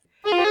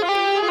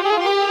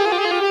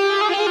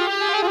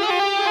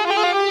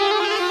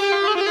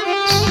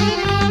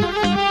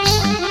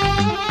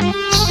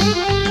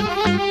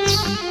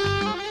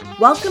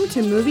Welcome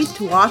to Movies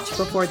to Watch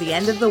Before the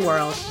End of the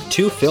World.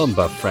 Two film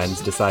buff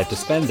friends decide to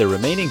spend their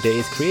remaining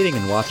days creating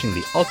and watching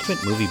the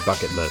ultimate movie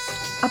bucket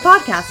list. A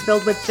podcast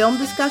filled with film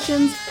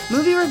discussions,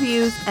 movie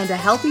reviews, and a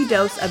healthy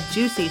dose of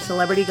juicy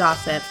celebrity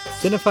gossip.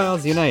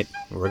 Cinephiles unite.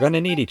 We're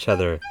gonna need each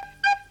other.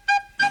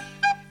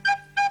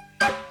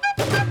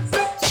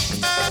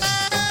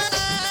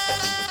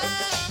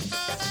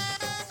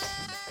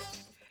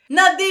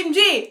 Nadeem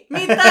Ji!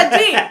 Mita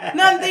Ji!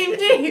 Nadeem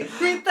Ji!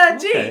 Mita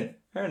Ji! Okay,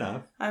 fair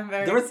enough.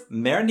 There was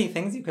many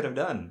things you could have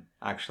done,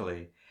 actually.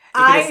 You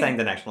could have sang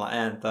the national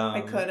anthem.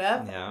 I could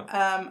have. Yeah.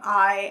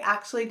 I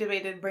actually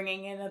debated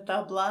bringing in a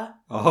tabla.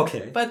 Oh,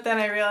 okay. But then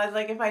I realized,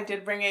 if I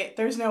did bring it,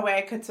 there's no way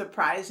I could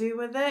surprise you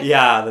with it.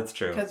 Yeah, that's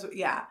true. Because,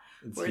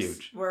 it's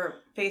huge. We're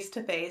face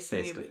to face.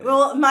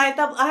 Well, I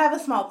have a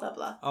small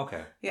tabla.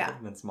 Okay. Yeah. You could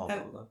have done small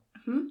tabla.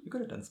 You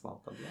could have done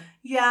small tabla.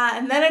 Yeah,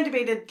 and then I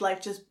debated,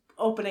 just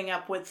opening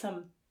up with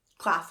some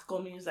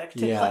classical music to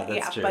play.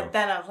 That's true. But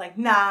then I was like,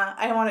 nah,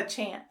 I want to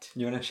chant.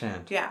 You want to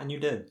chant? Yeah. And you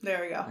did.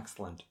 There we go.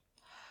 Excellent.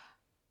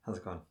 How's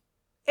it going?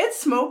 It's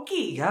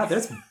smoky. Yeah,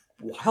 there's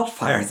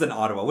wildfires in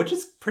Ottawa, which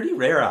is pretty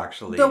rare,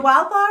 actually. The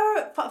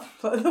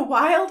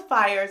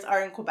wildfires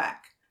are in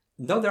Quebec.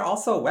 No, they're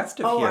also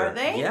west of here. Oh, are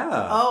they?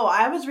 Yeah. Oh,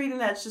 I was reading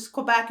that it's just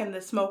Quebec and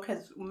the smoke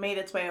has made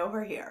its way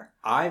over here.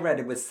 I read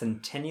it was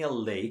Centennial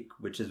Lake,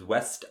 which is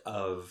west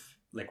of,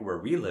 where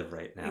we live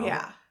right now.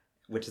 Yeah.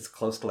 Which is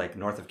close to,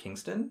 North of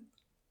Kingston.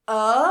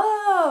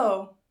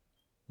 Oh.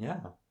 Yeah.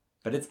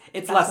 But it's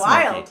That's less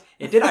wild. smoky.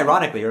 It did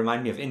ironically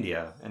remind me of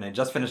India, and I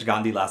just finished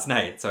Gandhi last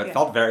night, so it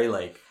felt very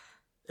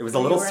it was a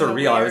little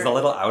surreal. I was a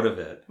little out of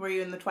it. Were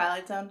you in the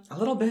Twilight Zone? A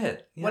little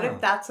bit. Yeah. What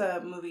if that's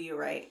a movie you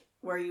write,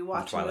 where you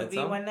watch a movie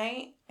Zone? one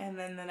night and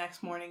then the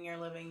next morning you're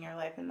living your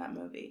life in that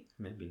movie?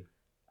 Maybe.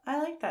 I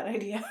like that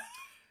idea.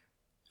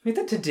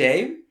 Mita,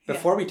 today,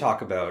 before we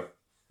talk about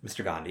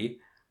Mr. Gandhi,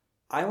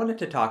 I wanted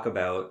to talk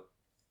about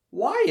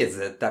why is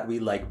it that we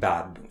like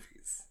bad movies?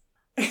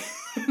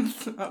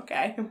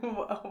 Okay.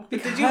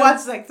 Did you watch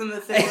Sex and the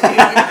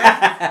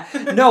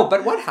City? No,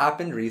 but what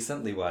happened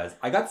recently was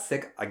I got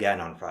sick again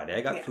on Friday.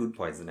 I got food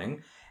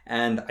poisoning,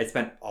 and I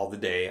spent all the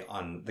day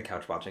on the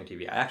couch watching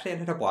TV. I actually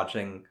ended up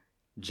watching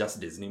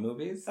just Disney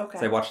movies. Okay.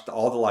 So I watched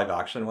all the live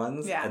action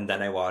ones, and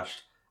then I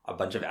watched a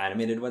bunch of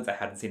animated ones I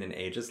hadn't seen in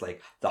ages,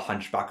 like The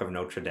Hunchback of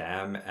Notre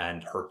Dame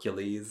and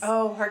Hercules.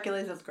 Oh,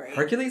 Hercules is great.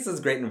 Hercules is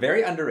great and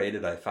very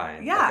underrated, I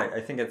find. Yeah.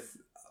 I think it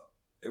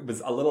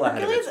was a little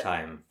ahead of its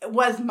time. It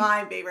was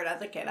my favorite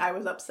as a kid. I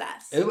was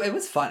obsessed. It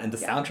was fun, and the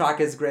soundtrack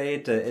is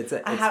great.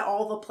 I had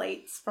all the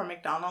plates from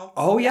McDonald's.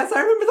 Oh yes,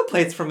 I remember the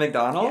plates from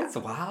McDonald's.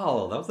 Yeah.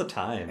 Wow, that was a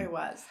time. It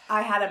was.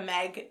 I had a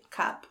Meg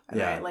cup,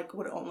 and I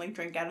would only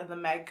drink out of the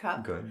Meg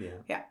cup. Good,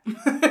 yeah.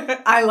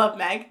 Yeah. I love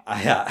Meg.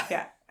 Yeah.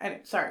 Yeah.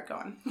 Sorry, go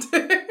on.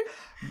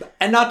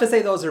 And not to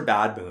say those are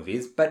bad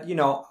movies, but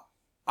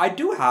I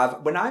do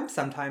have, when I'm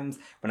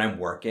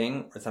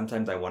working, or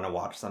sometimes I want to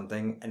watch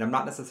something, and I'm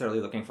not necessarily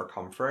looking for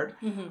comfort,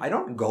 I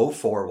don't go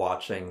for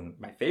watching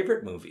my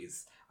favorite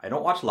movies. I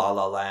don't watch La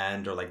La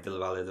Land, or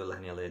Dilwale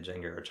Dulhania Le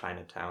Jayenge, or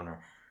Chinatown,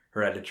 or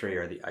Hereditary,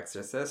 or The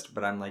Exorcist,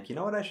 but I'm like, you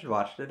know what I should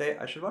watch today?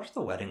 I should watch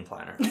The Wedding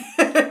Planner.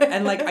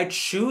 And I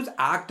choose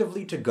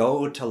actively to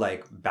go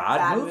to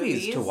bad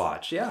movies to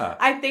watch. Yeah.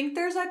 I think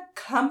there's a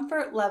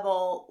comfort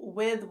level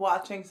with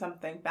watching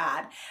something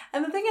bad.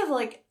 And the thing is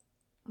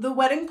The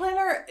Wedding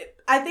Planner,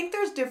 I think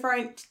there's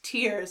different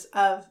tiers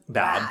of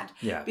bad.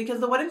 Yeah. Because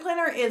The Wedding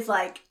Planner is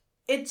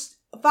it's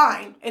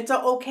fine. It's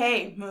an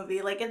okay movie.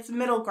 It's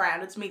middle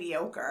ground. It's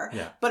mediocre.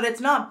 Yeah. But it's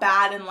not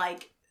bad in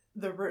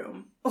The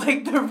Room.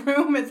 The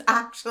Room is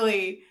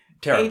actually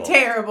terrible. A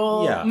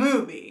terrible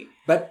movie.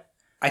 But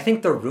I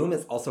think The Room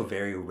is also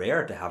very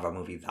rare to have a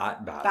movie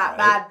that bad. That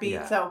bad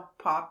being so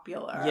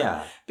popular.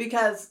 Yeah.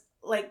 Because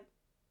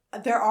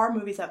there are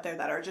movies out there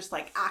that are just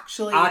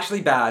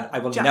actually bad. I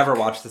will never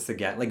watch this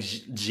again.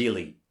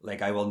 Geely.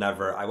 I will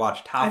never. I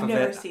watched half of it. I've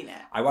never seen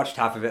it. I watched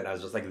half of it and I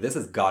was just this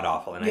is god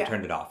awful, and I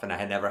turned it off, and I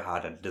had never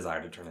had a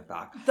desire to turn it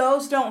back.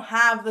 Those don't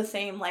have the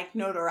same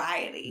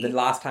notoriety. The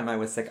last time I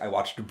was sick, I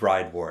watched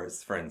Bride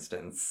Wars, for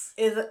instance.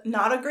 Is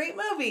not a great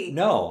movie.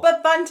 No.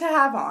 But fun to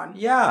have on.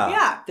 Yeah.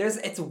 Yeah.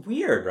 It's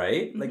weird,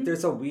 right? Mm-hmm.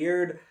 There's a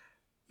weird.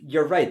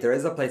 You're right. There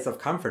is a place of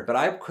comfort, but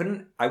I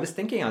was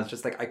thinking, I was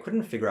just I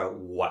couldn't figure out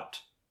what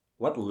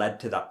led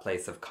to that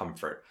place of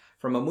comfort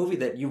from a movie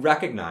that you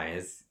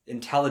recognize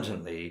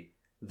intelligently.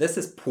 This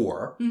is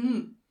poor.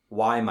 Mm-hmm.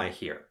 Why am I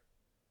here?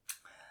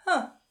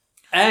 Huh.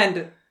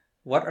 And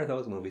what are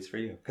those movies for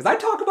you? Because I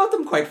talk about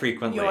them quite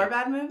frequently. Your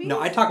bad movies?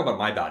 No, I talk about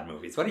my bad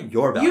movies. What are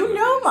your bad movies? You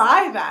know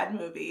my bad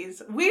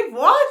movies. We've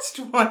watched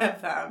one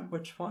of them.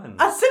 Which one?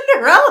 A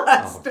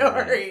Cinderella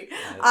story.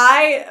 Yes.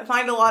 I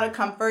find a lot of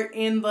comfort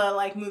in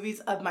the movies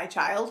of my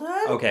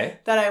childhood. Okay.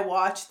 That I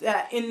watched.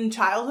 In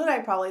childhood, I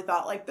probably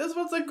thought this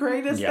was the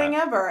greatest thing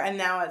ever. And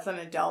now as an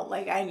adult,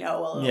 I know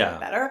a little bit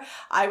better.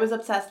 I was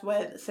obsessed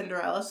with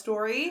Cinderella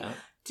story. Yeah.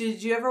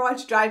 Did you ever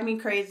watch Drive Me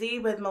Crazy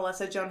with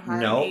Melissa Joan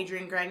Hart and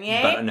Adrian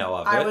Grenier? But I know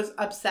of it. I was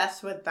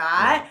obsessed with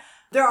that.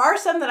 There are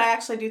some that I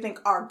actually do think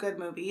are good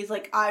movies.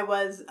 Like, I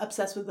was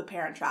obsessed with The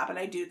Parent Trap, and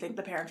I do think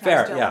The Parent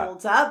Trap still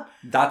holds up.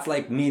 That's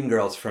like Mean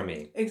Girls for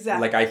me.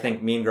 Exactly. Like, I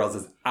think Mean Girls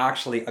is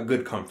actually a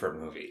good comfort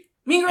movie.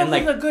 Mean Girls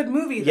is a good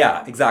movie, though.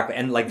 Yeah, exactly.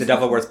 And like The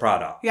Devil Wears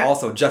Prada. Yeah.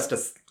 Also just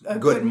a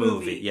good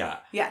movie. Yeah.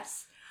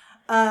 Yes.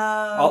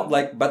 But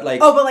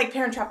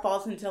Parent Trap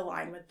falls into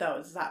line with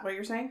those. Is that what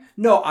you're saying?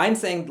 No, I'm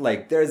saying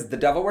like there's The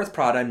Devil Wears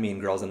Prada and Mean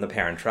Girls and The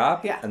Parent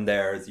Trap. Yeah. And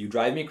there's You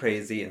Drive Me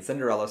Crazy and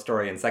Cinderella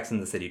Story and Sex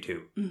and the City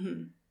 2.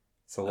 Mm-hmm.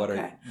 So what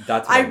okay.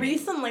 That's what I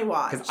recently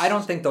watched. Because I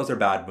don't think those are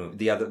bad movies.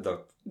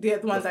 The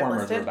ones I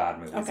listed are bad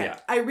movies. Okay. Yeah.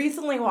 I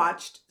recently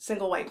watched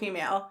Single White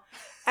Female,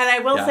 and I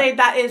will say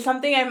that is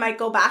something I might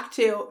go back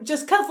to,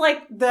 just because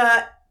like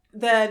the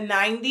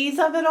 90s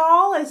of it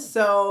all is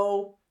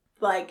so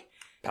like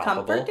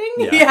palpable. Comforting.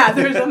 Yeah,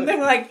 there's something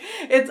like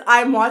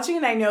I'm watching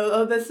and I know,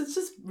 oh, this is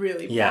just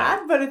really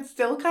bad, but it's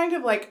still kind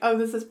of like, oh,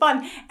 this is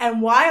fun.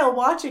 And while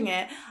watching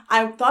it,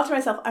 I thought to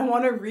myself, I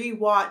want to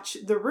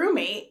rewatch The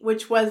Roommate,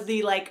 which was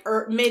the like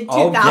mid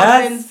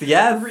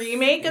 2000s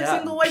remake of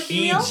Single White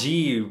Female.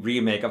 PG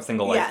remake of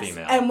Single White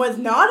Female. And was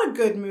not a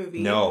good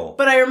movie. No.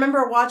 But I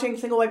remember watching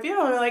Single White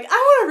Female and I'm like,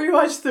 I want to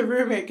rewatch The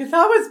Roommate because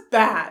that was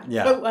bad.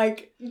 Yeah. But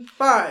like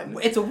fun.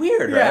 It's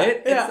weird,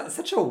 right? Yeah. It's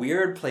such a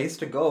weird place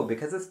to go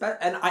because it's bad.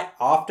 And I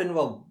often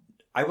will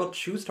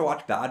choose to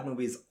watch bad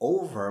movies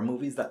over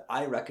movies that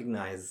I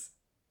recognize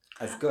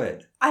as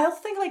good. I also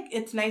think like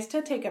it's nice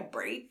to take a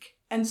break.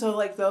 And so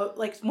like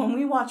when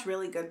we watch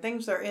really good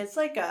things,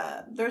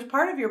 there's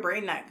part of your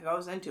brain that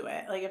goes into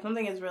it. Like if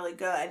something is really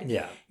good,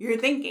 you're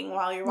thinking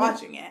while you're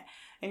watching it.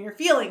 And you're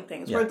feeling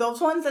things. Yeah. Where those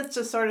ones, it's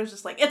just sort of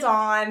just like, it's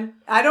on.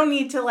 I don't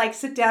need to like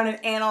sit down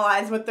and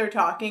analyze what they're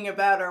talking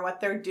about or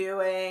what they're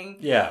doing.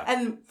 Yeah.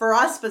 And for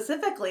us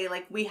specifically,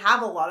 like we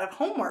have a lot of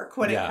homework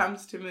when it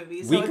comes to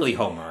movies. So weekly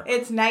homework.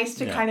 It's nice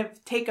to kind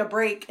of take a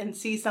break and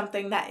see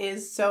something that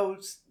is so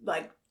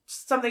like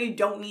something you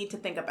don't need to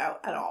think about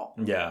at all.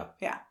 Yeah.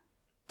 Yeah.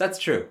 That's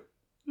true.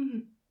 Mm-hmm.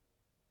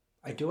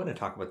 I do want to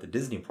talk about the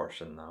Disney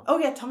portion, though. Oh,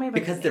 yeah, tell me about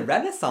Because Disney. the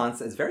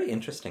Renaissance is very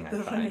interesting, I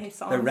find.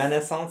 The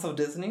Renaissance of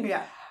Disney?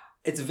 Yeah.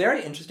 It's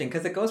very interesting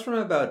because it goes from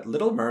about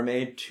Little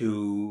Mermaid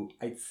to,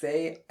 I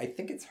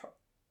think it's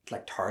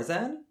like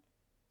Tarzan.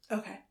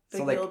 Okay.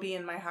 So You'll Be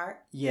in My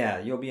Heart? Yeah,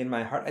 You'll Be in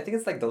My Heart. I think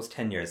it's like those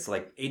 10 years, so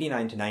like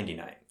 89 to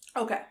 99.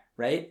 Okay.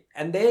 Right?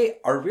 And they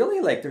are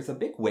really like, there's a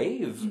big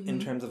wave in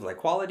terms of like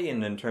quality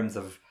and in terms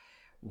of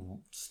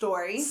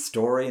story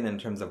and in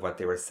terms of what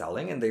they were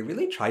selling, and they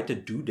really tried to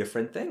do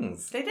different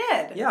things. They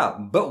did. Yeah,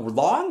 but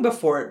long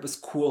before it was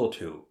cool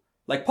to.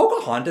 Like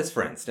Pocahontas,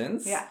 for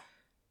instance. Yeah.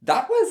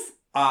 That was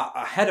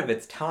ahead of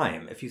its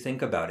time, if you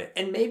think about it.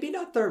 And maybe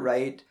not the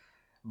right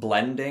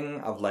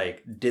blending of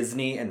like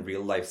Disney and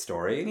real life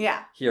story.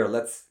 Yeah. Here,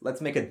 let's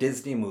make a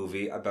Disney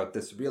movie about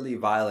this really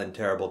violent,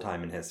 terrible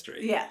time in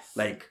history. Yes.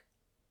 Like,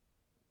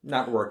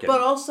 not working.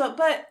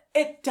 But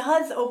it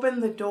does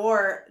open the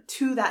door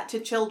to that to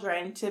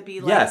children to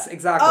be like, yes,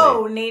 exactly.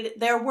 Oh,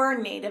 there were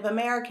Native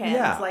Americans.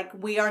 Yeah. Like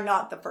we are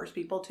not the first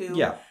people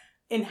to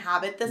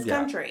inhabit this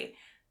country.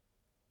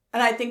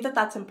 And I think that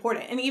that's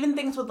important. And even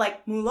things with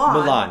like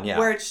Mulan,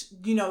 where it's,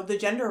 the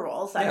gender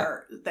roles that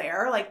are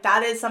there, like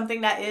that is something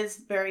that is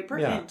very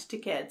pertinent to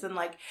kids. And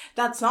like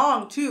that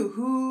song too,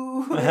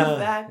 who is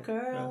that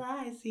girl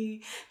I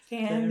see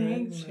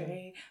standing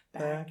straight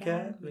back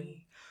at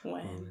me?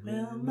 When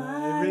will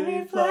my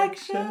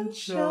reflection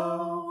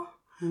show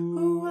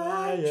who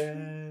I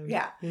am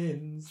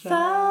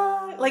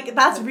inside? Like,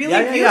 that's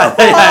really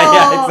beautiful.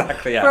 Yeah,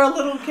 exactly. Yeah. For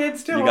little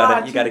kids to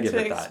watch you gotta give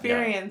to it that,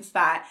 experience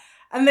that.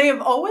 And they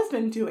have always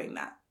been doing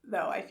that,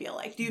 though, I feel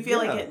like. Do you feel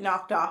like it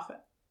knocked off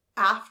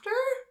after?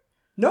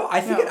 No,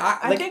 I think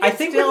I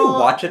think when you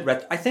watch it,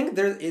 I think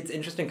it's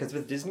interesting because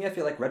with Disney, I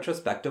feel like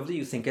retrospectively,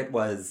 you think it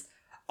was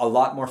a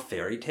lot more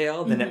fairy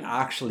tale than it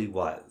actually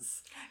was.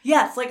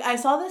 Yes, like I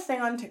saw this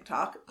thing on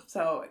TikTok,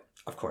 so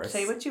of course,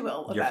 say what you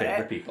will about your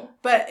favorite it. People.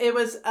 But it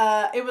was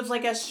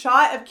like a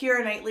shot of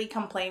Keira Knightley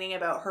complaining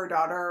about her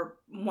daughter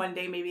one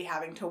day maybe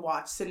having to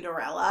watch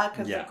Cinderella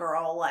because the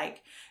girl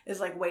like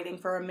is like waiting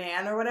for a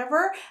man or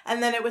whatever,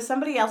 and then it was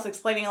somebody else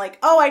explaining like,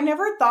 oh, I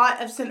never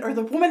thought of or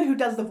the woman who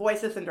does the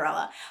voice of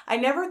Cinderella, I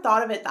never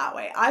thought of it that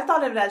way. I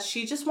thought of it as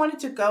she just wanted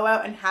to go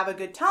out and have a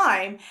good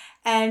time.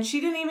 And she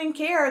didn't even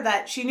care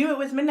that she knew it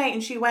was midnight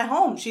and she went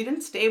home. She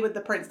didn't stay with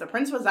the prince. The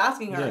prince was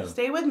asking her,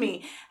 stay with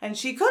me. And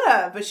she could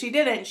have, but she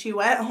didn't. She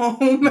went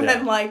home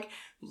and like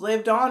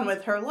lived on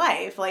with her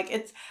life. Like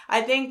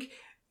I think,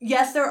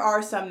 yes, there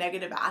are some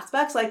negative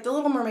aspects. Like The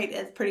Little Mermaid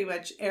is pretty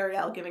much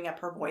Ariel giving up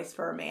her voice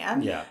for a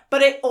man. Yeah.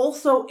 But it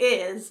also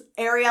is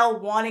Ariel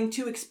wanting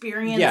to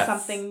experience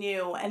something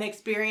new and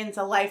experience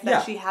a life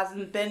that she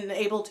hasn't been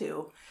able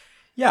to.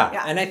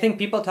 Yeah. And I think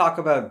people talk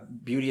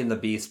about Beauty and the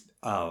Beast.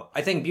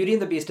 I think Beauty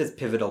and the Beast is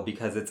pivotal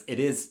because it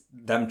is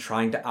them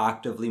trying to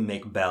actively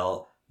make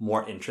Belle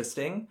more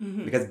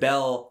interesting because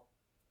Belle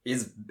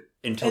is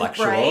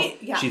intellectual. Bright.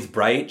 Yeah. She's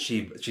bright.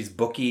 She's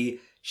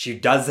booky. She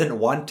doesn't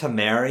want to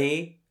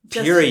marry.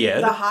 Period.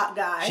 Just the hot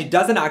guy. She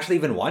doesn't actually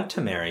even want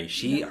to marry.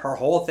 Her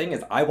whole thing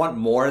is, I want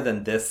more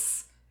than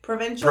this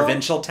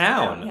provincial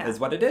town yeah. is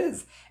what it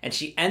is. And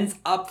she ends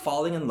up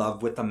falling in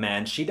love with a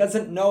man she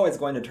doesn't know is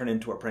going to turn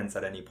into a prince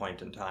at any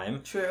point in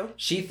time. True.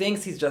 She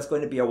thinks he's just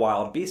going to be a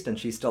wild beast and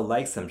she still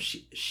likes him.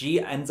 She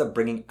ends up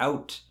bringing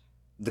out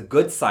the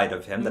good side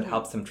of him that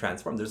helps him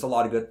transform. There's a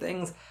lot of good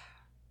things.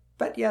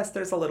 But yes,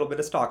 there's a little bit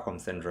of Stockholm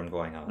Syndrome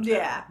going on.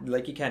 Yeah.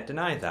 Like, you can't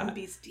deny that. And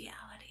bestiality.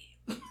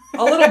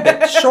 A little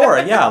bit, sure,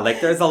 yeah.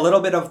 Like, there's a little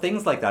bit of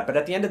things like that. But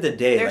at the end of the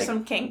day... There's like,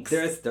 some kinks.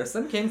 There's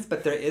some kinks,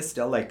 but there is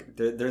still, like...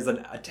 There's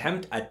an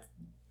attempt at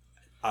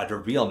a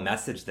real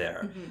message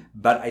there. Mm-hmm.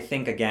 But I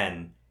think,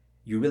 again,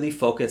 you really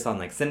focus on,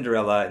 like,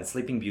 Cinderella and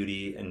Sleeping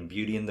Beauty and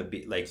Beauty and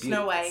the... like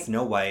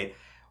Snow White.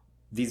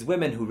 These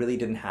women who really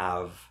didn't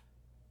have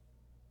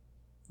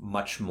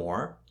much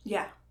more.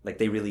 Yeah. Like,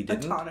 they really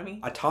didn't.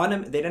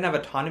 Autonomy. They didn't have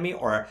autonomy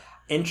or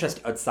interest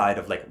outside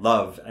of, like,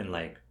 love and,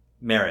 like,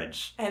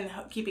 marriage. And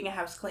keeping a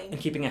house clean.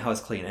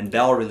 And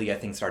Belle really, I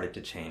think, started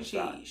to change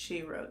that.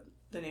 She wrote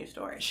the new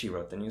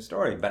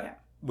story. But yeah.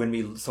 when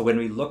we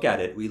look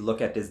at it, we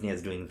look at Disney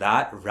as doing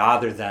that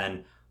rather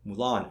than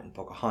Mulan and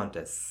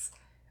Pocahontas.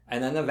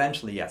 And then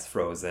eventually, yes,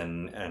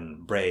 Frozen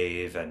and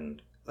Brave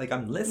and, like,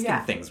 I'm listing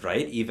things,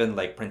 right? Even,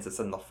 like, Princess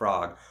and the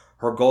Frog.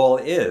 Her goal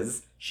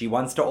is she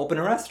wants to open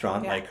a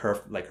restaurant like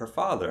her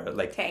father.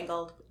 Like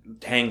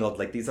Tangled,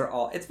 like these are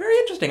all... It's very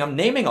interesting. I'm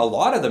naming a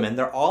lot of them and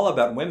they're all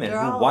about women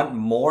who want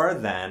more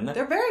than...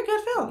 They're very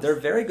good films.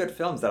 They're very good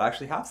films that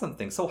actually have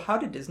something. So how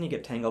did Disney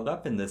get tangled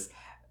up in this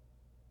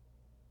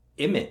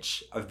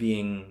image of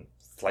being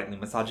slightly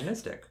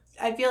misogynistic?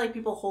 I feel like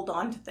people hold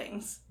on to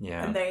things.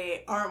 Yeah. And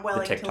they aren't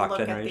willing to look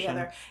generation. at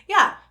the other.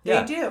 Yeah,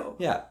 they do.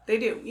 Yeah. They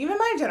do. Even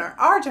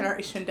our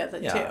generation does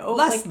it too.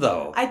 Less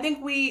though. I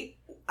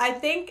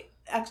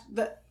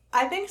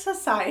think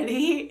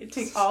society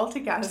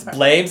altogether.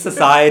 Blame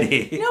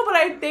society. No, but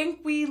I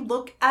think we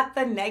look at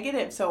the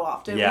negative so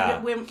often.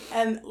 Yeah.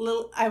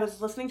 I was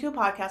listening to a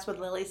podcast with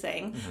Lily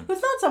Singh, who's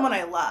not someone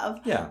I love.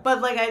 Yeah. But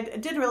like I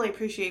did really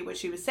appreciate what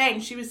she was saying.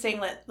 She was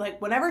saying that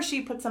like whenever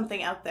she puts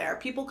something out there,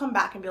 people come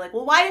back and be like,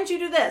 "Well, why didn't you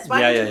do this?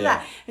 Why didn't you do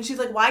that?" And she's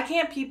like, "Why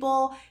can't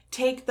people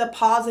take the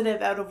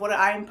positive out of what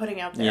I'm putting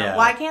out there? Yeah.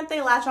 Why can't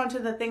they latch onto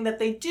the thing that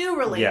they do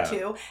relate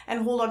to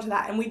and hold on to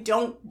that?" And we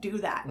don't do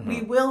that. Mm-hmm.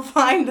 We will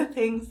find the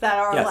things that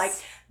are like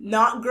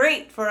not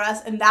great for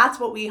us, and that's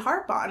what we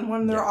harp on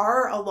when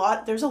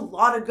there's a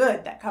lot of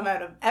good that come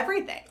out of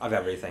everything.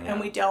 And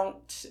we don't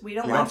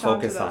latch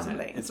onto those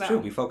things. It's true.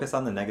 We focus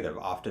on the negative.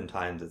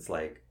 Oftentimes it's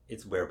like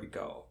it's where we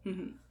go.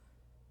 Mm-hmm.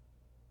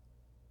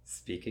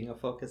 Speaking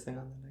of focusing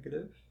on the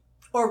negative.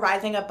 Or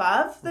rising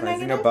above the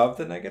negative. Rising above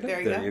the negative.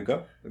 There you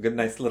go. A good,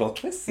 nice little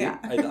twist. Yeah.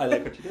 I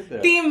like what you did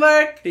there.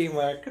 Teamwork.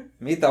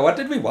 Mita, what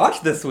did we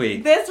watch this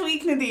week? This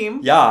week,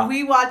 Nadeem. Yeah.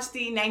 We watched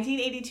the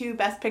 1982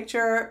 Best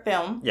Picture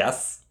film.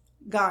 Yes.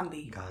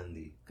 Gandhi.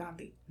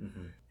 Mm-hmm.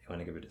 You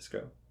want to give it a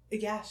description?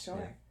 Yeah,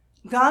 sure.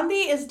 Yeah.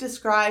 Gandhi is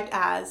described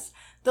as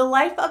the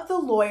life of the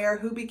lawyer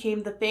who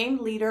became the famed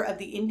leader of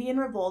the Indian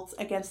revolts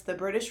against the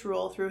British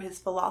rule through his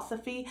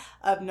philosophy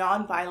of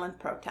nonviolent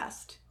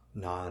protest.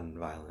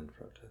 Nonviolent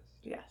protest.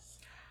 Yes.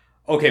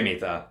 Okay,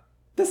 Mita.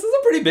 This is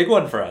a pretty big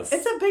one for us.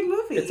 It's a big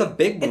movie. It's a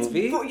big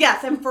movie.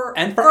 And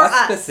for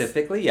us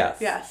specifically, yes.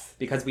 Yes.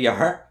 Because we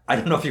are, I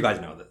don't know if you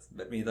guys know this,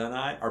 but Mita and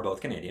I are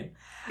both Canadian.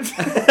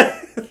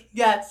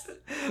 Yes.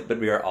 But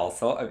we are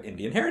also of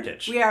Indian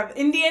heritage. We are of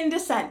Indian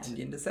descent.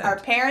 Our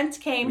parents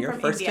came from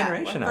India. First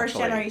generation, We're first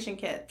generation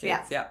kids.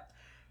 Yeah.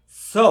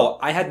 So,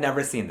 I had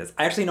never seen this.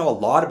 I actually know a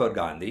lot about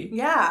Gandhi.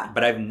 Yeah.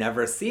 But I've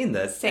never seen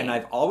this. Same. And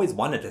I've always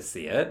wanted to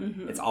see it.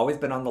 Mm-hmm. It's always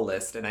been on the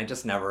list, and I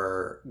just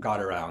never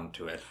got around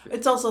to it.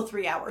 It's also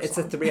 3 hours It's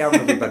long. a 3-hour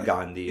movie about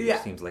Gandhi,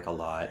 which seems like a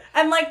lot.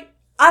 And like,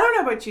 I don't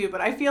know about you,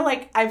 but I feel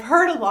like I've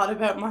heard a lot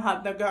about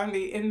Mahatma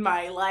Gandhi in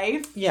my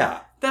life.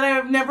 Yeah. That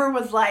I never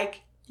was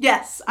like,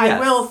 yes, I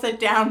will sit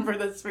down for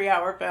this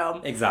 3-hour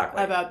film.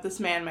 Exactly. About this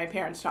man my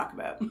parents talk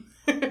about.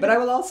 But I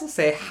will also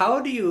say, how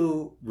do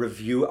you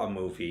review a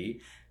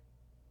movie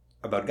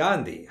about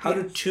Gandhi? How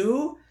do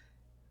two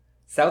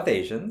South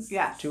Asians,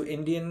 two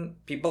Indian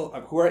people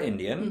who are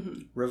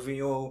Indian,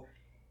 review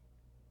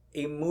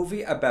a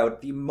movie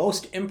about the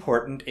most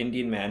important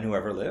Indian man who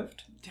ever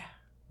lived? Yeah.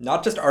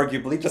 Not just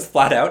arguably, just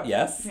flat out,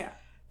 yes. Yeah.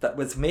 That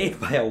was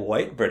made by a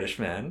white British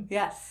man.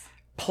 Yes.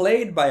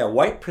 Played by a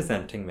white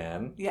presenting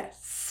man.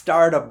 Yes.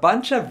 Starred a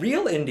bunch of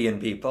real Indian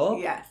people.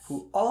 Yes.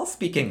 Who all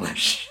speak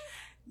English.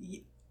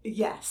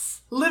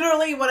 Yes.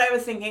 Literally what I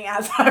was thinking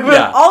as I was,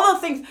 all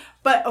those things.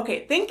 But,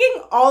 okay,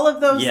 thinking all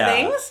of those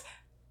things,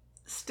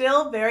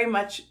 still very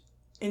much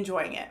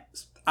enjoying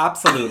it.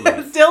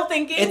 Absolutely. Still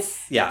thinking,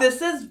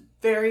 this is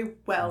very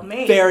well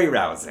made. Very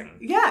rousing.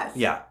 Yes.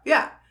 Yeah.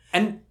 Yeah.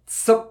 And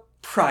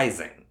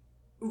surprising.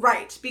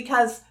 Right,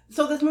 because,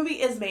 so this movie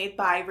is made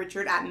by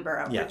Richard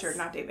Attenborough. Yes. Richard,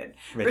 not David.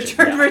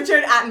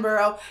 Richard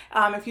Attenborough.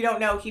 If you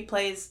don't know, he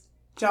plays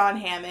John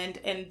Hammond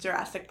in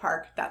Jurassic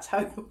Park. That's how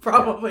you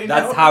probably know.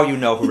 That's how you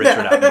know who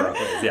Richard Attenborough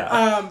is,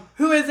 yeah.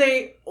 Who is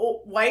a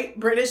white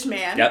British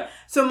man. Yep.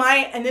 So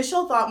my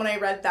initial thought when I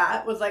read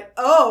that was like,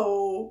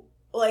 oh,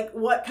 like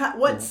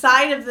what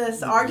side of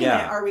this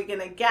argument are we going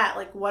to get?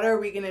 Like, what are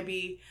we going to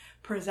be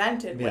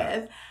presented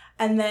with?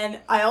 And then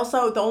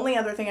the only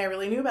other thing I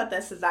really knew about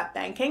this is that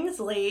Ben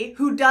Kingsley,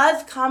 who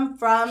does come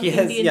from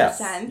Indian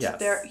descent,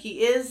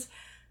 he is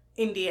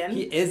Indian.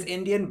 He is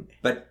Indian,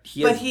 but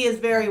he is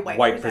very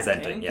white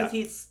presenting because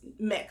he's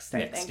mixed,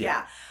 I think.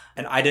 Yeah.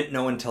 And I didn't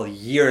know until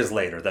years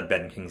later that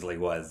Ben Kingsley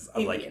was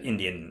of like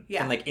Indian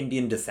and like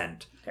Indian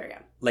descent. There you go.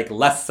 Like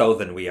less so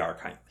than we are,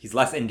 he's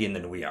less Indian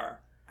than we are.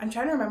 I'm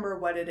trying to remember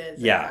what it is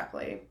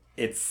exactly.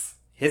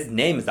 His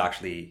name is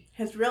actually...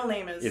 His real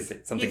name is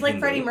something he's like Hindu.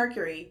 Freddie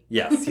Mercury.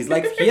 Yes, he is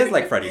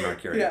like Freddie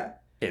Mercury. Yeah.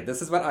 Okay,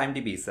 this is what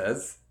IMDb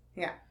says.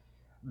 Yeah.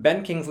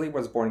 Ben Kingsley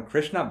was born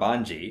Krishna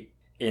Banji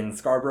in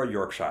Scarborough,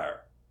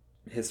 Yorkshire.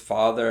 His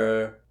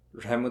father,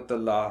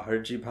 Rahmatullah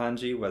Harji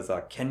Banji, was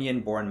a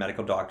Kenyan-born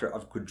medical doctor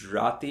of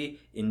Gujarati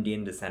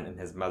Indian descent, and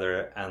his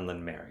mother,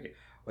 Anlin Mary,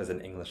 was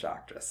an English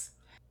actress.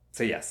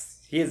 So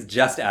yes, he is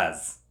just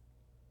as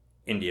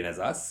Indian as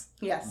us.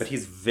 Yes. But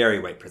he's very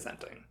white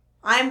presenting.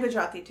 I'm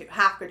Gujarati too.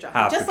 Half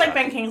Gujarati. Just like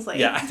Ben Kingsley.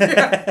 Yeah.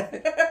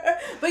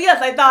 But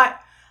yes, I thought...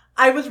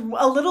 I was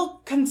a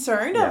little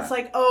concerned. I was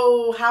like,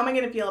 oh, how am I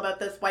going to feel about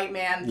this white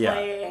man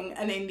playing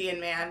an Indian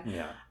man?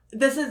 Yeah.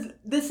 This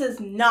is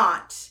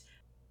not...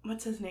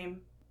 What's his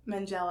name?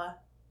 Max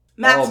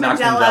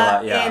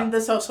Mandela in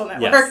The Social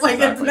Network. Yes,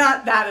 exactly. It's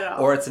not that at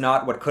all. Or it's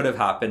not what could have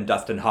happened,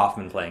 Dustin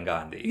Hoffman playing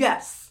Gandhi.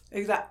 Yes,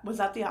 exactly. Was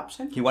that the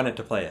option? He wanted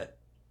to play it.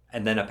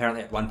 And then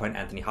apparently at one point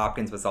Anthony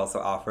Hopkins was also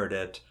offered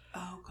it.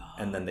 Oh, God.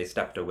 And then they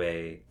stepped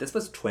away. This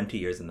was 20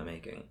 years in the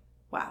making.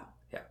 Wow.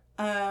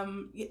 Yeah.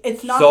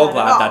 It's not so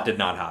glad that did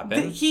not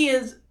happen. He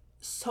is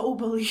so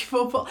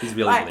believable. He's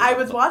really believable. I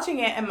was watching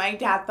it and my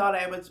dad thought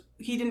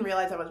he didn't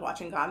realize I was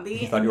watching Gandhi.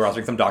 He thought you were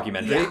watching some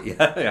documentary?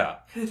 Yeah.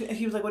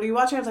 He was like, what are you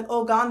watching? I was like,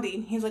 oh, Gandhi.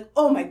 And he's like,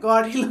 oh my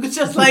God, he looks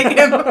just like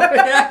him.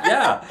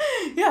 Yeah.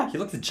 Yeah. He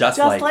looks just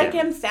like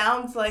him.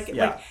 Sounds like it.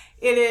 Like,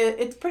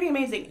 it's pretty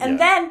amazing. And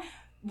then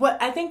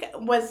what I think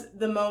was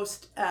the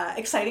most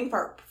exciting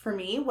part for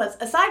me was,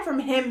 aside from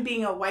him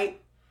being a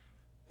white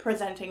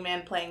presenting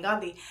man playing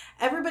Gandhi,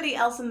 everybody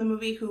else in the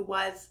movie who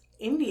was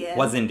Indian.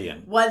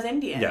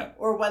 Yeah.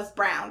 Or was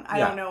brown. I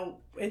don't know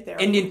if they're...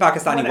 Indian,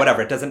 Pakistani,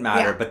 whatever. It doesn't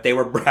matter. Yeah. But they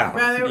were brown.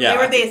 They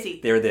were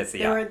desi. They were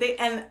desi,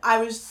 And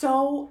I was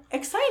so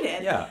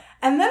excited. Yeah.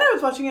 And then I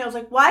was watching it, I was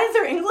like, why is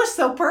their English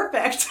so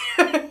perfect?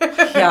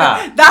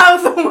 Yeah. That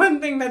was the one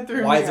thing that threw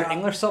me off. Why is their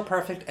English so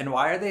perfect? And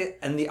why are they...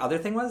 And the other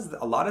thing was,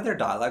 a lot of their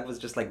dialogue was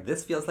just like,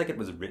 this feels like it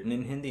was written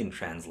in Hindi and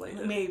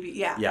translated. Maybe,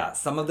 yeah. Yeah.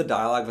 Some of the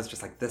dialogue was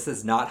just like, this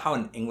is not how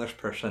an English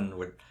person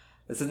would...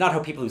 This is not how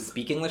people who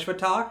speak English would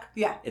talk.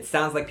 Yeah. It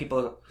sounds like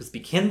people who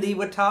speak Hindi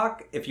would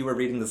talk if you were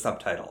reading the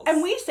subtitles.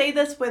 And we say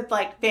this with,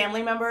 like,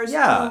 family members who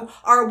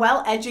are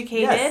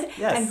well-educated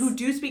and who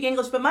do speak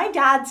English. But my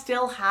dad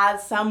still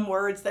has some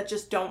words that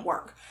just don't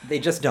work. They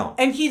just don't.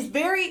 And he's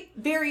very,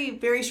 very,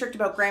 very strict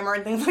about grammar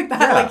and things like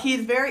that. Yeah. Like,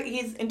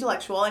 he's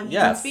intellectual and he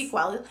can speak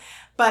well.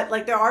 But,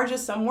 like, there are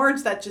just some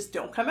words that just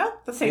don't come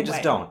out the same way. They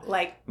just don't.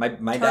 Like, my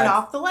turn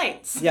off the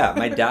lights. Yeah,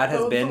 my dad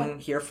has been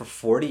here for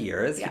 40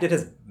 years. Yeah. He did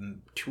his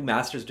 2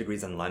 master's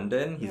degrees in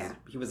London.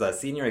 He was a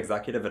senior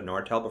executive at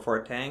Nortel before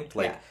it tanked.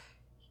 Like,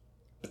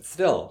 but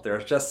still,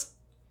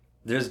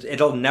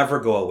 it'll never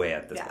go away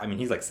at this point. I mean,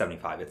 he's like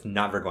 75. It's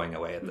never going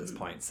away at this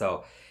point.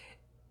 So,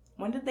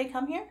 when did they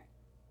come here?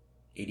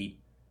 82.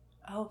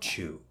 Oh,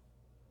 okay.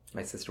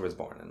 My sister was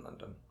born in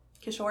London.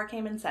 Kishore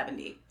came in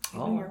 70. He's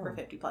been here for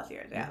 50 plus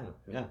years.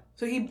 Yeah.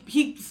 So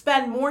he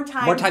spent more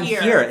time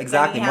here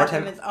exactly. Than he has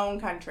in his own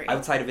country.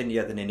 Outside of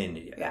India than in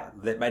India.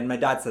 Yeah. My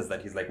dad says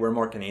that. He's like, we're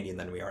more Canadian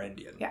than we are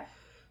Indian. Yeah.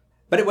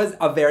 But it was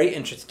a very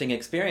interesting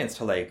experience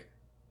to like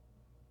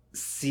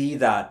see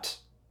that.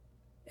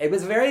 It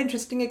was a very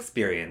interesting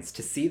experience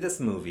to see this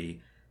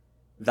movie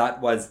that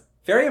was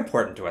very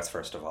important to us,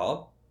 first of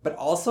all, but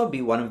also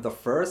be one of the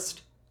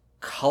first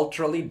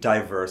culturally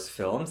diverse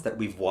films that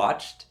we've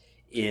watched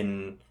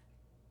in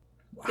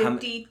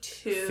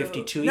 52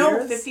 years?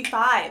 No,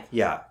 55.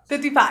 Yeah.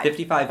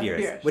 55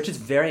 years, which is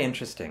very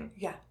interesting.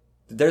 Yeah.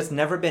 There's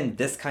never been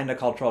this kind of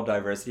cultural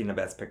diversity in a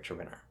Best Picture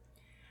winner.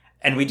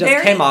 And we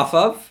just came off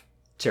of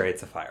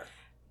Chariots of Fire.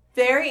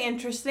 Very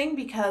interesting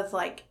because,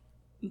 like,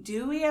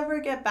 do we ever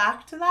get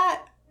back to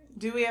that?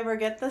 Do we ever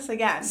get this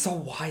again? So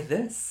why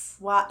this?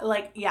 Why,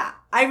 like, yeah.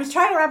 I was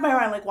trying to wrap my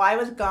mind, like, why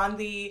was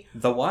Gandhi...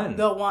 The one.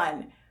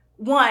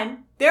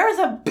 One, there's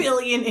a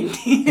billion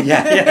Indians.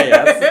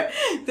 Yes.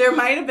 There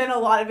might have been a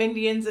lot of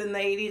Indians in the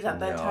 80s at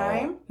that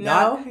time.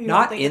 No?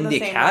 Not in the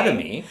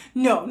Academy.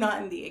 No,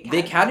 not in the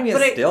Academy. The Academy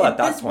is still at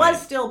that point. This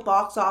was still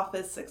box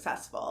office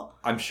successful.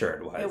 I'm sure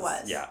it was. It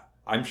was. Yeah.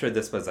 I'm sure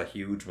this was a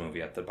huge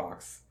movie at the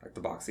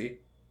Boxy.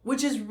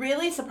 Which is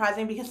really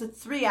surprising because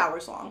it's 3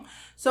 hours long.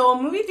 So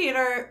a movie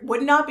theater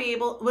would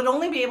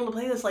only be able to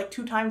play this like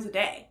 2 times a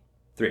day.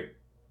 3.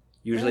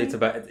 Usually it's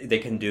about, they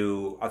can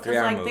do a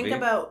 3-hour movie. Think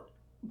about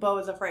Beau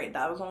is Afraid.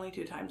 That was only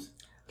 2 times.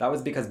 That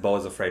was because Beau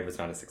is Afraid was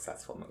not a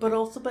successful movie.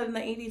 But in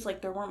the 80s,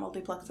 like, there weren't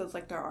multiplexes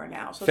like there are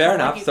now. So fair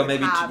enough. So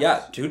maybe,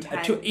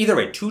 either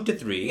way, 2 to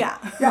 3. Yeah.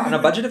 Yeah, on a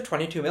budget of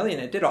 $22 million,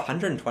 it did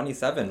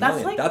 $127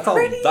 million. Like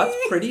that's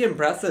pretty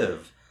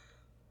impressive.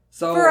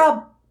 So for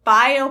a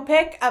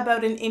biopic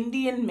about an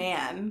Indian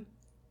man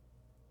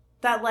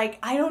that, like,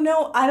 I don't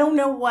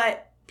know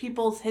what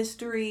people's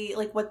history,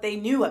 like, what they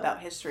knew about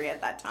history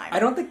at that time. I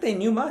don't think they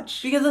knew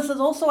much. Because this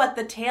is also at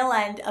the tail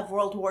end of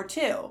World War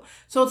II.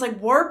 So it's like,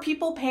 were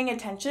people paying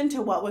attention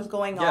to what was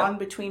going on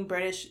between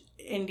British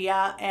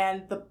India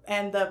and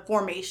the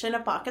formation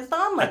of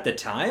Pakistan? Like, at the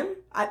time?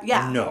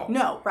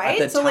 No,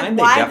 right? At the time,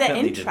 why the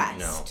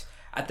interest?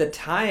 At the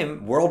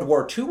time, World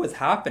War II was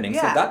happening,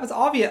 so that was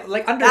obvious,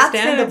 like,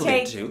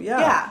 understandably too.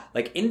 Yeah.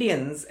 Like,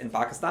 Indians and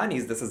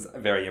Pakistanis, this is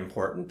very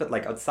important, but,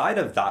 like, outside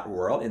of that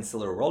world,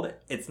 insular world,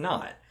 it's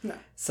not. No.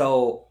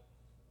 So,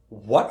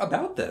 what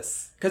about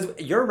this? Because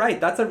you're right,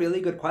 that's a really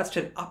good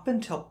question. Up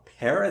until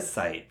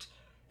Parasite,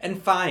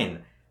 and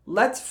fine,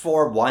 let's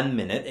for 1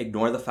 minute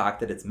ignore the fact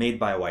that it's made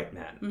by a white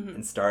man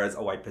and stars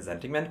a white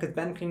presenting man, because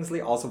Ben Kingsley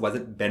also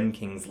wasn't Ben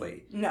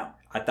Kingsley. No.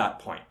 At that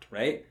point,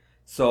 right?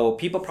 So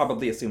people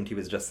probably assumed he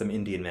was just some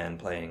Indian man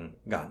playing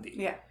Gandhi.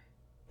 Yeah.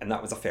 And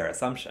that was a fair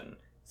assumption.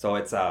 So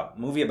it's a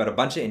movie about a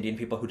bunch of Indian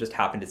people who just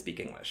happen to speak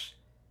English.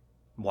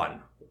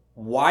 One,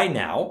 why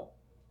now?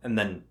 And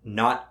then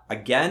not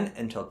again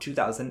until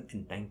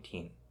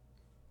 2019.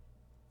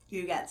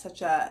 You get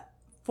such a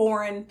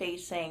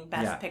foreign-facing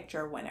Best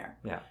Picture winner.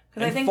 Yeah.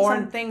 Because I think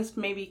some things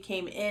maybe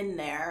came in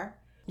there.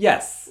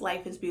 Yes.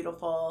 Life is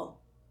Beautiful.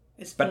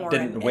 But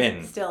didn't win.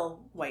 It's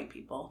still white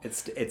people.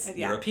 It's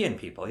European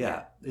people,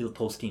 Il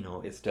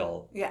Tostino is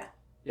still... Yeah,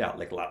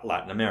 like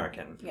Latin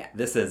American. Yeah.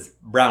 This is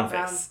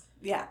brownface.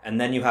 Yeah.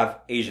 And then you have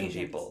Asian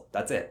people.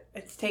 That's it.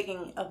 It's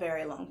taking a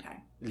very long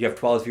time. You have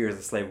 12 Years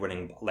a Slave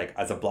winning, like,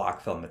 as a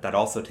block film, but that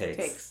also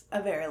takes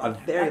a very long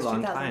time. That's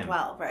long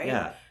 2012, right?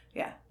 Yeah.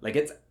 Yeah. Like,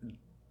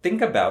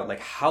 think about, like,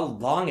 how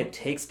long it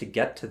takes to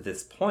get to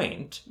this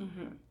point.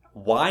 Mm-hmm.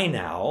 Why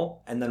now?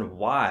 And then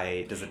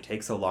why does it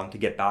take so long to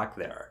get back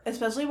there?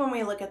 Especially when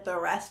we look at the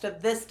rest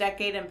of this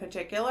decade in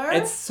particular.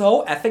 It's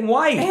so effing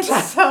white.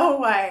 It's so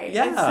white.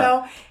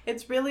 Yeah.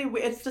 It's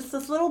just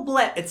this little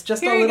blip. It's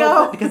just a little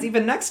blip. Because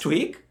even next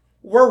week,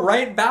 we're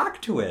right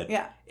back to it.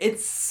 Yeah.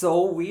 It's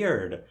so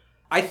weird.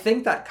 I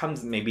think that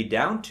comes maybe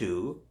down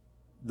to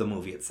the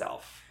movie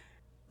itself.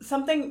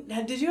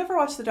 Did you ever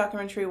watch the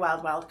documentary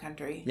Wild Wild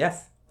Country?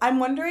 Yes. I'm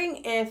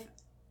wondering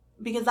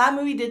because that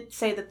movie did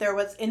say that there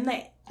was, in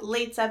the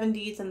late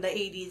 70s and the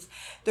 80s,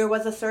 there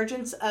was a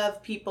surgence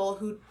of people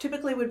who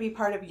typically would be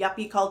part of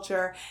yuppie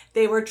culture.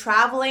 They were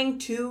traveling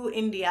to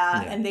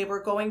India and they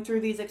were going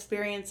through these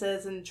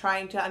experiences and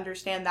trying to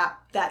understand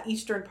that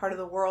eastern part of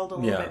the world a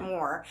little bit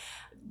more.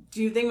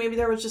 Do you think maybe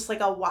there was just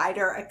like a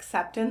wider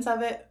acceptance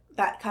of it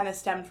that kind of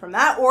stemmed from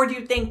that? Or do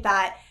you think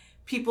that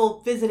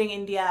people visiting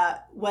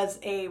India was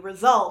a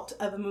result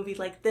of a movie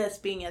like this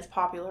being as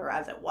popular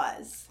as it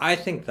was? I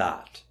think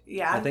that.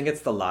 Yeah? I think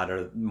it's the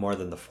latter more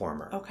than the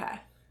former. Okay.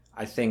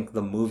 I think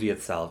the movie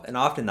itself, and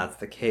often that's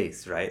the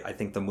case, right? I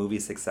think the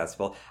movie's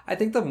successful. I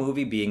think the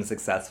movie being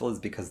successful is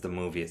because the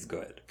movie is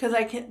good. Because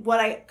what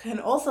I can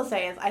also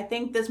say is I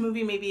think this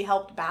movie maybe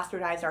helped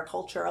bastardize our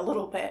culture a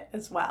little bit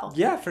as well.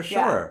 Yeah, for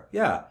sure.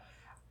 Yeah.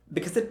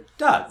 Because it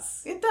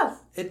does. It does.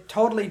 It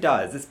totally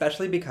does,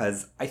 especially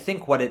because I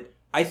think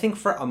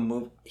for a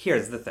movie...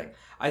 Here's the thing.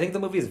 I think the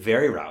movie is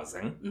very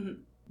rousing. Mm-hmm.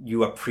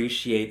 You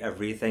appreciate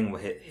everything,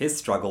 his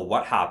struggle,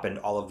 what happened,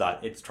 all of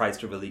that. It tries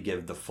to really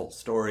give the full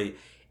story.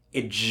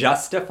 It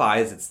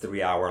justifies its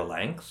 3-hour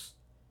length.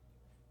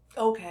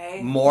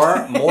 Okay. More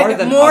than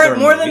other movies.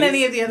 More than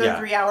any of the other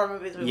 3-hour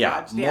movies we've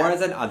watched. Yeah, more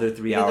than other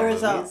 3-hour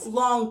movies. There's a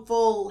long,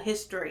 full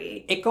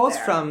history. It goes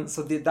from...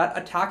 So that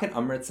attack in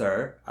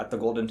Amritsar at the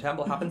Golden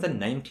Temple happens in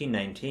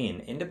 1919.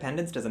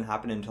 Independence doesn't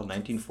happen until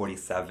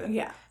 1947.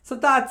 Yeah. So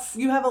that's...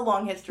 You have a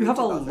long history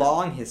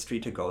history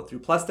to go through.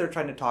 Plus, they're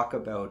trying to talk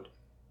about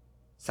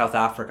South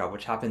Africa,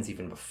 which happens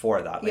even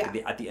before that.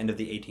 Like at the end of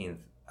the 1800s.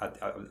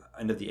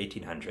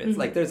 Mm-hmm.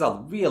 Like, there's a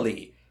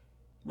really...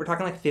 We're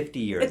talking like 50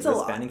 years.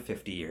 We're spanning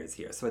 50 years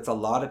here. So it's a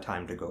lot of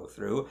time to go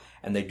through.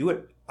 And they do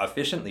it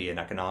efficiently and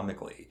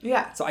economically.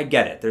 Yeah. So I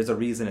get it. There's a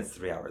reason it's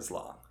 3 hours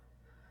long.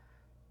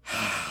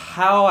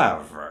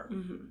 However,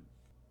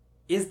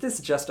 is this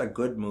just a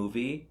good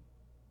movie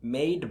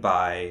made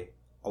by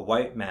a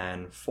white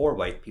man for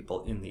white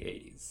people in the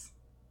 80s?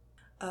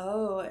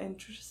 Oh,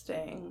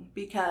 interesting.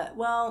 Because,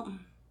 well...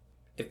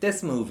 If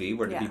this movie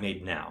were to be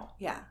made now...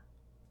 Yeah.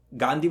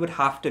 Gandhi would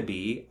have to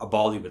be a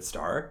Bollywood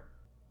star.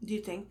 Do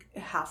you think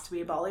it has to be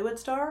a Bollywood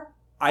star?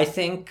 I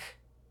think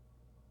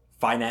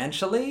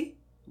financially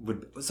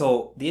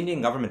so the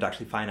Indian government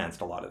actually financed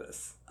a lot of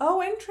this.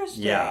 Oh,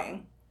 interesting. Yeah.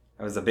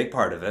 It was a big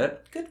part of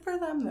it. Good for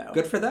them though.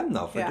 Good for them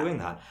though for doing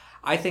that.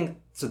 I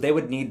think so they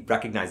would need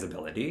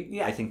recognizability.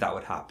 Yeah. I think that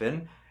would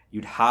happen.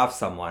 You'd have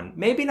someone,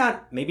 maybe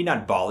not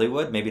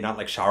Bollywood, maybe not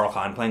like Shah Rukh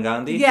Khan playing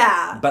Gandhi.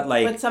 Yeah.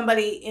 But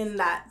somebody in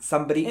that.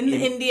 Somebody in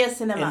India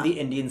cinema. In the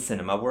Indian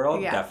cinema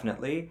world,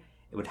 definitely.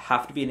 It would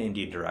have to be an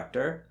Indian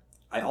director.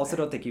 I also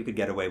don't think you could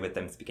get away with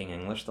them speaking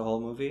English the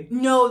whole movie.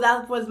 No,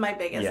 that was my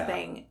biggest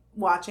thing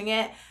watching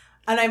it.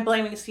 And I'm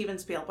blaming Steven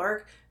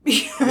Spielberg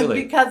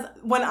Really? because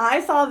when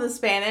I saw the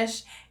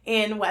Spanish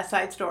in West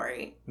Side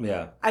Story,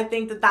 I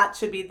think that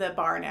should be the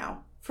bar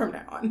now. From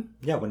now on.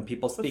 Yeah, when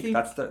people speak,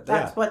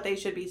 that's what they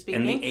should be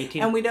speaking. In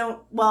the And we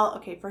don't, well,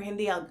 okay, for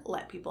Hindi, I'll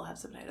let people have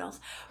subtitles.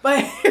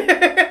 But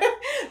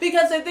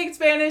because I think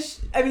Spanish,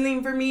 I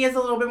mean, for me, is a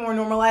little bit more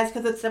normalized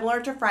because it's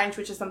similar to French,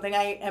 which is something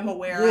I am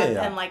aware of.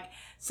 And like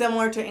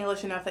similar to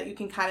English enough that you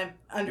can kind of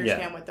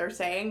understand what they're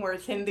saying.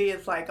 Whereas Hindi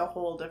is like a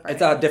whole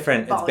different.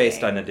 It's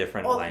based on a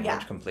different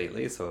language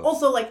completely. So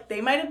also, like, they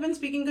might have been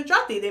speaking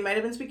Gujarati. They might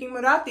have been speaking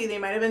Marathi. They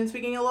might have been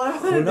speaking a lot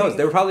of other Who knows? things.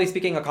 They were probably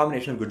speaking a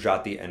combination of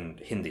Gujarati and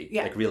Hindi.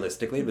 Yeah. Like,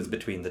 realistically, it was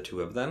between the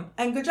two of them.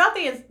 And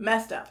Gujarati is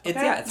messed up.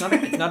 Okay? It's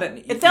not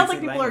an It sounds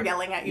like people are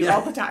yelling at you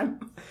all the time.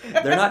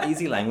 They're not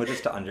easy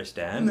languages to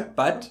understand,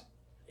 but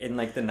in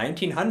like the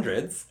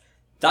 1900s,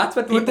 that's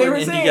what people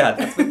in India,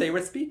 that's what they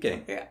were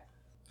speaking. Yeah.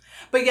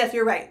 But yes,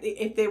 you're right.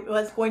 If it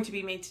was going to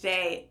be made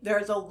today,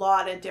 there's a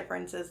lot of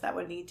differences that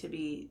would need to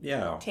be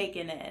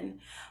taken in.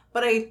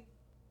 But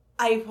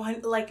I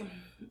want, like,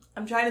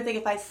 I'm trying to think,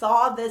 if I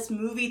saw this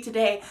movie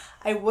today,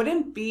 I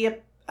wouldn't be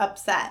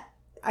upset.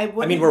 I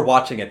mean, we're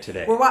watching it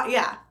today.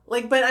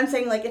 But I'm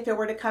saying, like, if it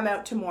were to come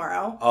out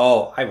tomorrow.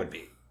 Oh, I would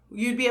be.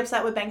 You'd be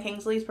upset with Ben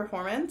Kingsley's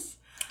performance?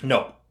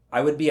 No.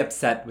 I would be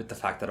upset with the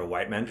fact that a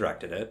white man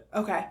directed it.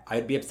 Okay.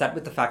 I'd be upset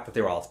with the fact that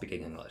they were all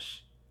speaking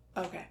English.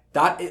 Okay.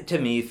 That, to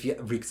me,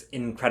 reeks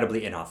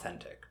incredibly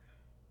inauthentic.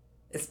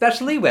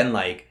 Especially when,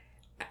 like,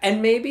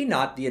 and maybe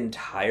not the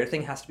entire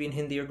thing has to be in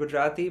Hindi or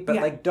Gujarati, but,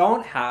 like,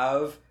 don't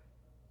have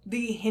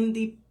the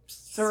Hindi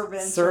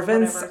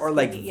servants or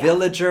like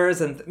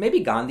villagers, and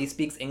maybe Gandhi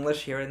speaks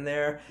English here and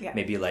there. Yeah.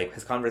 Maybe like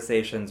his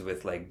conversations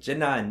with like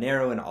Jinnah and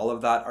Nehru and all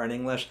of that are in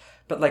English.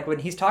 But like when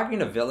he's talking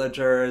to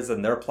villagers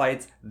and their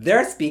plights,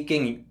 they're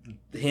speaking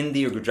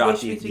Hindi or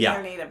Gujarati.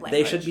 Their native language.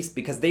 They should be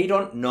because they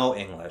don't know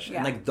English.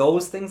 And like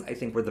those things I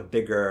think were the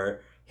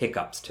bigger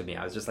hiccups to me.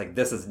 I was just like,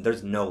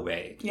 there's no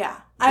way. Yeah.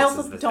 I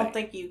also don't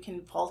think you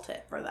can fault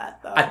it for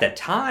that though. At the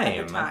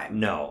time.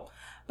 No.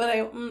 But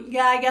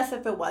I guess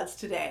if it was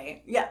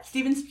today,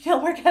 Steven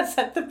Spielberg has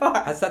set the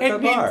bar.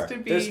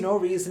 There's no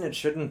reason it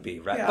shouldn't be,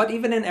 right? Yeah. But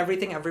even in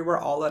Everything Everywhere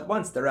All at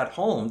Once, they're at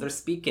home, they're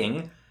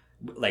speaking,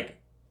 like,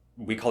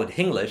 we call it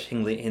Hinglish,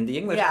 Hindi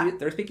English. Yeah.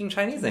 They're speaking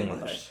Chinese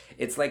English.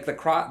 It's like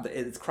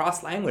it's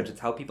cross language. It's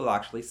how people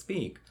actually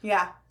speak.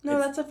 Yeah, no,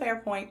 that's a fair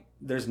point.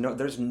 There's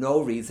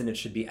no reason it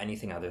should be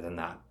anything other than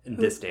that in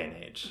this day and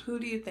age. Who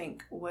do you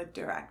think would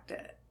direct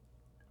it?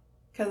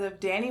 Because if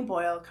Danny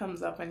Boyle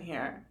comes up in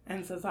here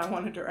and says, I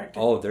want to direct it.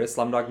 Oh, there's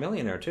Slumdog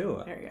Millionaire,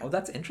 too. There you go. Oh,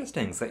 that's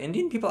interesting. So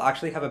Indian people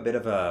actually have a bit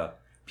of a...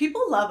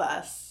 People love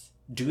us.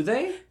 Do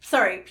they?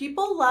 Sorry,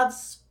 people love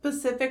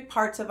specific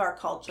parts of our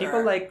culture.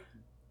 People like...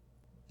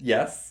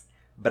 Yes.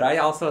 But I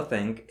also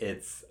think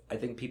I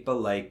think people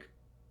like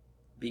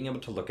being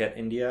able to look at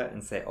India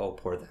and say, oh,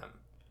 poor them.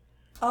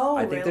 Oh,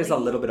 I think there's a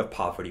little bit of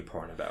poverty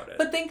porn about it.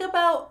 But think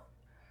about...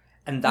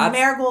 And that's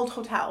Marigold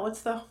Hotel.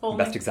 What's the full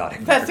Best name?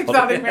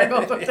 Exotic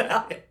Marigold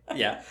Hotel.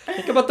 Yeah.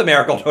 Think about the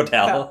Marigold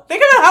Hotel. No.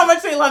 Think about how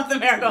much they love the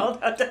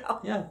Marigold Hotel.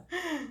 Yeah.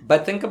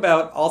 But think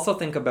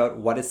about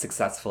what is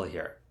successful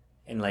here.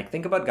 And like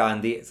think about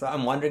Gandhi. So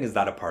I'm wondering, is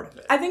that a part of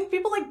it? I think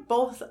people like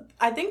both.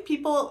 I think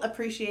people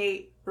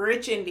appreciate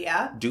rich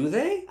India. Do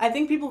they? I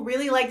think people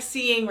really like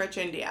seeing rich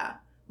India.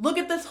 Look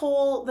at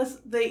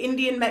the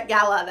Indian Met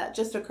Gala that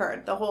just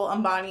occurred. The whole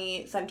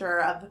Ambani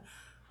Center of,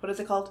 what is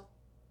it called?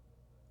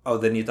 Oh,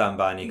 the Nita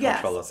Ambani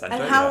Cultural Center.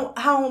 And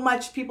how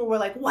much people were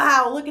like,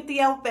 wow, look at the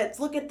outfits,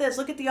 look at this,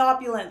 look at the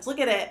opulence, look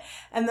at it.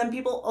 And then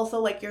people also,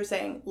 like you're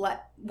saying,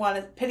 want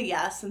to pity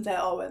us and say,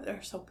 oh,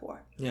 they're so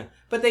poor. Yeah.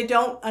 But they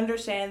don't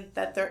understand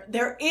that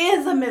there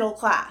is a middle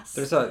class.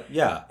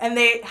 And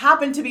they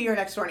happen to be your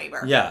next door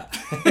neighbor. Yeah.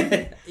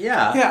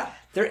 Yeah.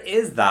 There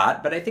is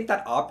that, but I think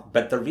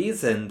but the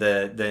reason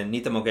the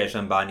Nita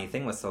Mukesh Ambani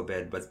thing was so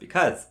big was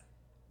because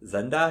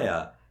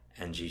Zendaya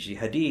and Gigi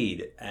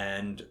Hadid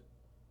and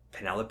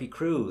Penelope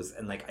Cruz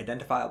and like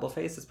identifiable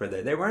faces were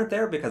there. They weren't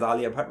there because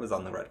Alia Bhatt was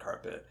on the red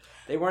carpet.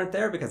 They weren't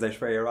there because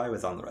Aishwarya Rai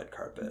was on the red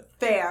carpet.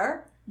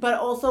 Fair, but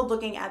also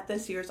looking at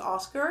this year's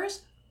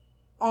Oscars,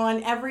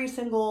 on every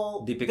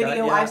single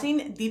video I've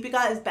seen,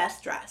 Deepika is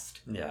best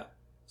dressed. Yeah.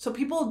 So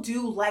people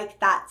do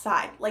like that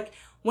side. Like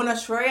when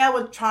Aishwarya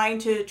was trying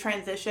to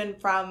transition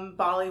from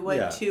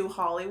Bollywood to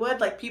Hollywood,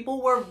 like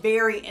people were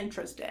very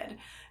interested.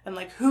 And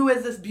like, who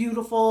is this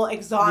beautiful,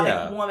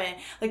 exotic woman?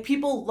 Like,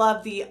 people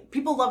love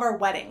our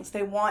weddings.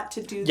 They want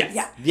to do...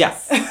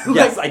 Yes,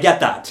 I get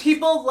that.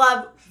 People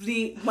love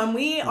the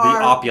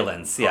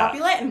opulence,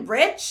 opulent and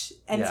rich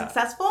and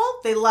successful,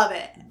 they love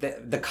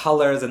it. The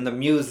colors and the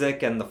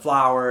music and the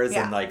flowers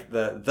and like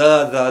the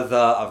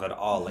of it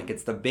all. Like,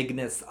 it's the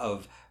bigness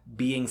of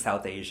being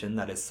South Asian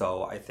that is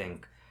so, I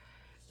think,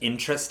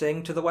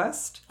 interesting to the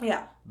West.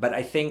 Yeah. But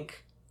I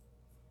think...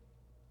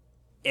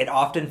 it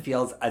often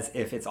feels as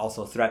if it's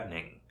also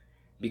threatening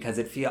because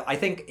I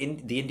think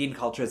the Indian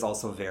culture is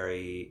also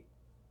very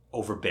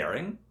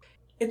overbearing.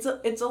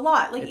 it's a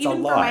lot. Like, It's even a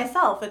for lot.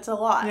 myself, it's a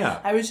lot.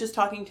 Yeah. I was just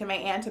talking to my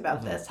aunt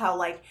about this, how,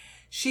 like,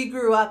 she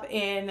grew up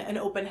in an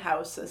open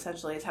house,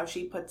 essentially, is how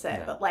she puts it.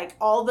 Yeah. But, like,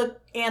 all the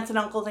aunts and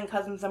uncles and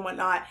cousins and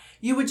whatnot,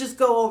 you would just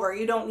go over.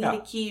 You don't need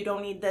a key. You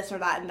don't need this or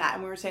that and that.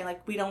 And we were saying,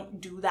 like, we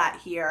don't do that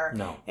here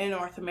in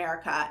North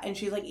America. And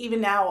she's like,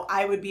 even now,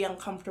 I would be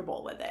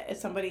uncomfortable with it. If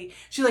somebody,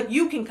 she's like,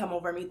 you can come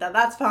over, Mita.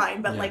 That's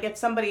fine. But, like, if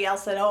somebody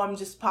else said, oh, I'm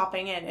just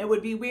popping in, it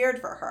would be weird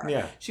for her.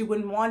 Yeah. She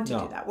wouldn't want to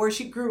do that. Where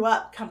she grew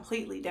up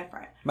completely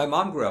different. My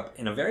mom grew up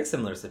in a very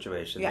similar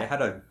situation. Yeah. They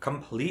had a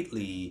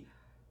completely...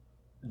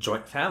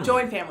 joint family.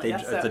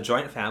 It's a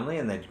joint family,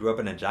 and they grew up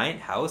in a giant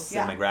house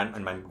in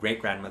my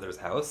great grandmother's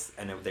house,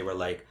 and they were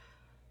like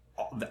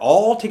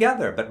all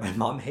together. But my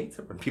mom hates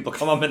it when people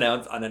come up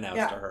unannounced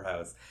to her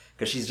house,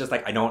 because she's just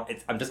like,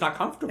 I'm just not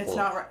comfortable. It's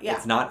not right. Yeah.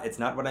 It's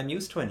not what I'm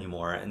used to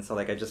anymore, and so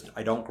like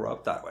I don't grow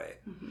up that way.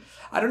 Mm-hmm.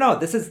 I don't know.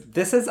 This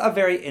is a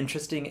very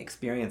interesting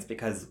experience,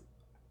 because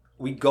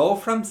we go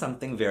from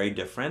something very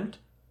different,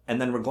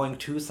 and then we're going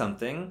to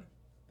something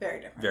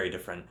very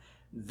different.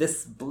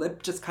 This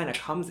blip just kind of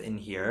comes in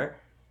here,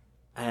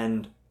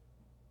 and,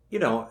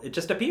 it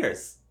just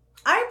appears.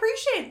 I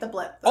appreciate the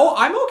blip, though. Oh,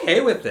 I'm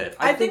okay with it.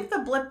 I think the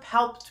blip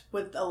helped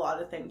with a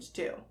lot of things,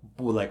 too.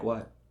 Well, like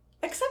what?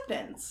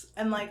 Acceptance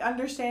and, like,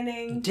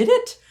 understanding. Did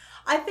it?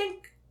 I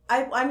think,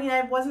 I mean,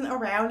 I wasn't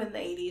around in the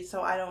 80s,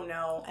 so I don't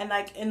know. And,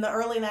 like, in the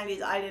early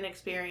 90s, I didn't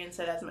experience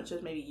it as much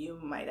as maybe you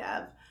might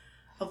have,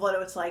 of what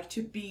it was like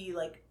to be,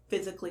 like,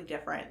 physically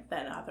different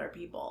than other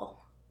people.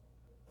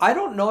 I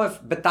don't know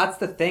but that's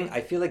the thing. I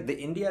feel like the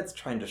India it's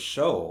trying to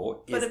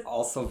show is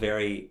also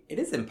it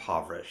is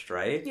impoverished,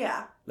 right?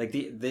 Yeah. Like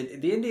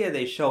the India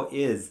they show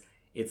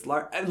it's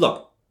large.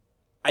 Look,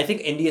 I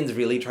think Indians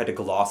really try to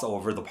gloss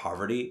over the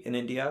poverty in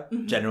India,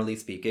 generally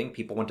speaking.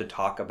 People want to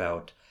talk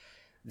about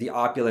the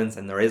opulence,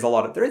 and there is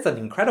an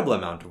incredible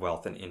amount of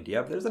wealth in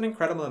India, but there's an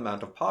incredible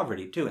amount of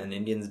poverty too, and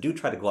Indians do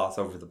try to gloss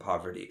over the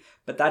poverty.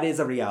 But that is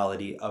a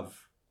reality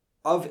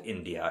of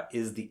India,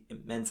 is the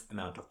immense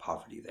amount of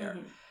poverty there.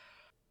 Mm-hmm.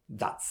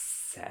 That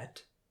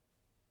said,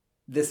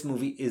 this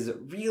movie is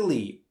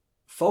really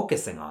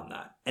focusing on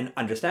that, and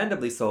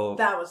understandably so.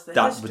 That was the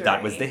history.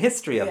 That was the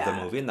history of the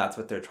movie, and that's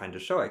what they're trying to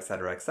show,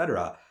 etc.,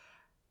 etc.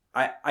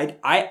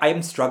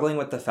 I'm struggling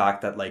with the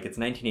fact that, like, it's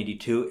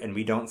 1982, and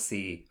we don't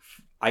see.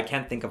 I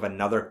can't think of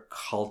another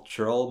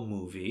cultural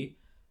movie,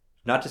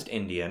 not just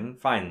Indian.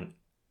 Fine,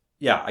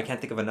 yeah, I can't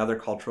think of another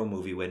cultural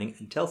movie winning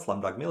until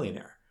Slumdog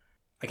Millionaire.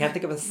 I can't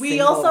think of a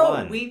single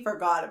one. We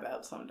forgot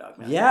about Slumdog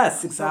Millionaire.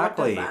 Yes,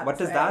 exactly. So what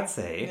does that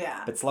say?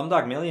 Yeah. But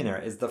Slumdog Millionaire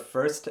is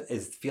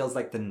feels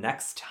like the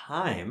next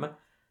time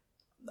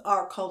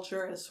our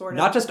culture is sort of...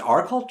 Not just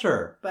our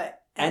culture.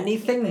 But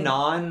anything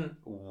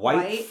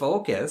non-white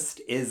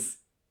focused is,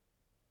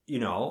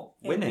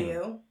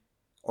 winning.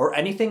 Or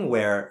anything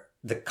where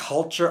the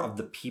culture of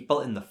the people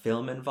in the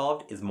film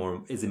involved is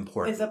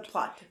important. Is a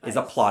plot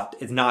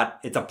device.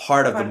 It's a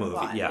part of the movie.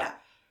 Plot, yeah.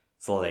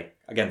 So, like,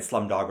 again,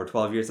 Slumdog or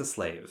 12 Years a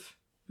Slave.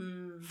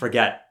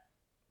 Forget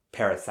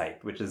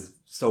Parasite, which is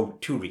so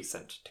too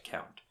recent to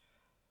count.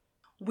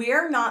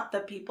 We're not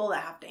the people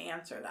that have to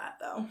answer that,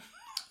 though.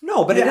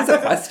 No, but it is a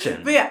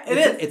question. But yeah,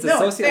 It's a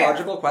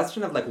sociological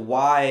question of, like,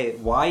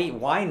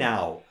 why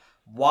now?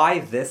 Why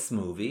this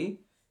movie?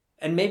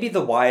 And maybe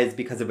the why is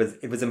because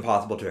it was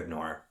impossible to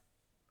ignore.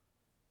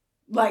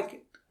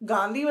 Like,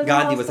 Gandhi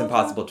was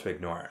impossible to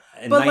ignore.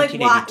 In but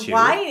 1982.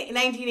 Like, why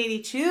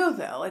 1982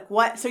 though? Like,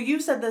 what? So you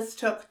said this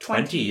took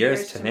 20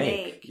 years to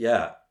make.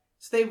 Yeah.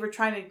 So they were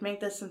trying to make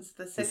this since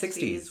the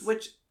 60s,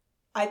 which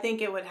I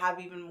think it would have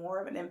even more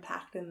of an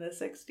impact in the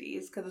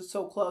 60s because it's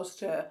so close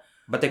to...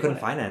 But they couldn't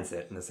finance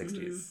it in the 60s.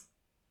 Mm-hmm.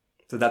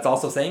 So that's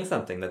also saying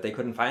something, that they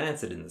couldn't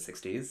finance it in the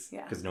 60s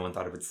because no one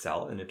thought it would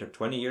sell. And it took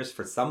 20 years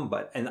for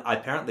and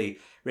apparently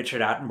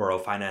Richard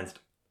Attenborough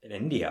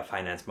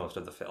financed most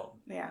of the film.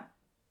 Yeah.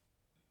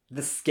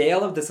 The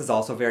scale of this is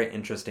also very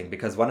interesting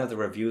because one of the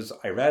reviews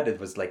I read, it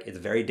was like, it's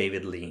very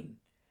David Lean.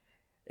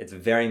 It's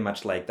very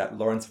much like that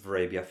Lawrence of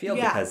Arabia feel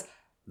because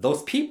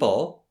those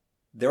people,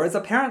 there was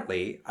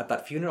apparently, at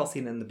that funeral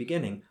scene in the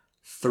beginning,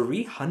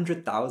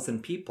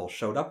 300,000 people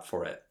showed up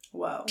for it.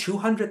 Whoa.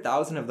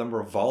 200,000 of them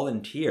were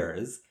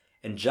volunteers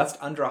and just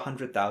under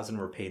 100,000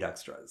 were paid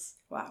extras.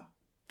 Wow.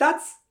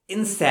 That's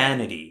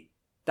insanity.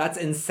 That's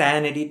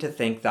insanity to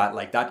think that,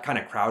 like, that kind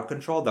of crowd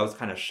control, those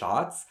kind of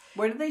shots.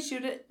 Where did they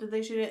shoot it? Did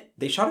they shoot it?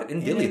 They shot it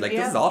in Delhi. Like,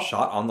 this is all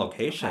shot on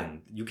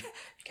location. Okay. You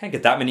can't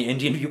get that many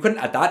Indian. You couldn't,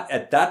 at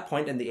that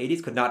point in the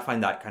 80s, could not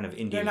find that kind of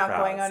Indian crowds. They're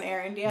not going on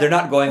Air India? They're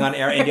not going on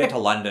Air India to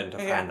London to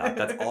find that.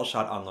 That's all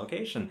shot on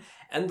location.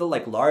 And the,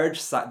 like,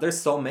 there's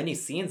so many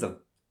scenes of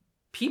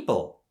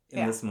people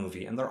in this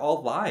movie, and they're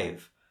all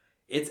live.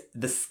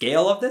 The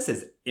scale of this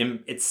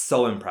it's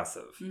so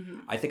impressive.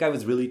 Mm-hmm. I think I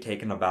was really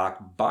taken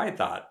aback by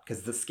that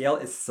because the scale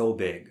is so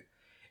big,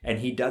 and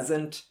he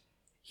doesn't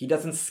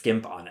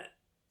skimp on it.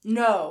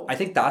 No. I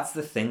think that's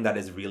the thing that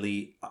is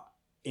really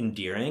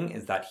endearing,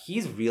 is that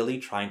he's really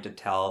trying to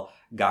tell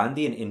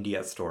Gandhi and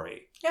India's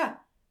story. Yeah.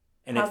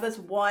 And how this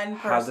one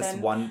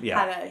person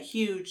had a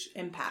huge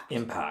impact.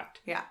 Impact.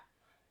 Yeah.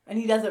 And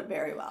he does it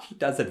very well. He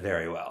does it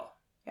very well.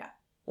 Yeah.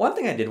 One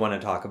thing I did want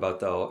to talk about,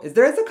 though, is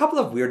there is a couple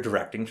of weird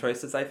directing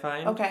choices I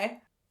find.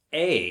 Okay.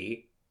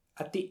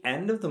 At the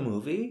end of the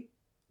movie,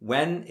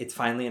 when it's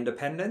finally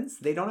independence,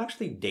 they don't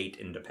actually date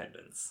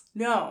independence.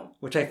 No.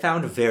 Which I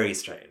found very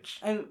strange.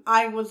 And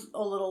I was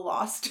a little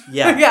lost.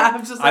 Yeah. Yeah,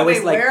 I'm just like,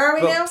 wait, where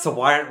are we now? So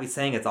why aren't we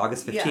saying it's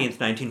August 15th,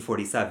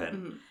 1947?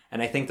 Mm-hmm.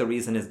 And I think the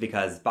reason is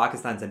because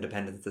Pakistan's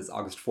independence is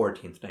August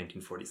 14th,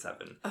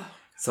 1947. Oh,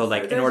 so,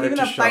 like, in order to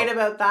show... There's even a fight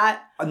about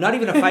that? Not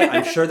even a fight.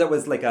 I'm sure that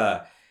was, like,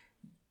 a...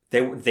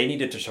 They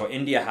needed to show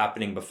India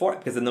happening before,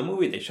 because in the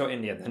movie they show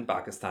India then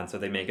Pakistan, so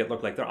they make it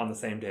look like they're on the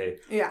same day.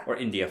 Yeah. Or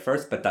India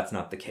first, but that's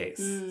not the case.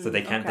 So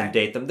they can't then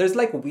date them. There's,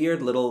 like,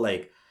 weird little,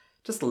 like,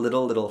 just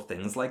little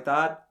things like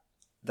that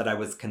I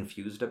was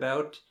confused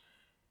about.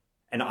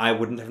 And I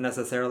wouldn't have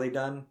necessarily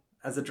done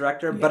as a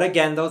director. Yeah. But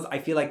again, I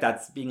feel like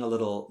that's being a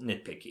little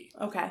nitpicky.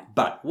 Okay.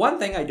 But one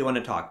thing I do want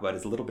to talk about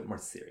is a little bit more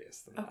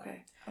serious than that.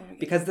 Okay. Oh,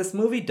 because this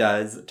movie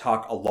does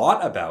talk a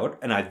lot about,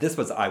 and I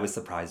was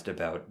surprised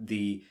about,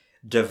 the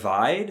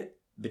divide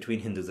between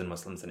Hindus and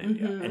Muslims in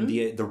India. And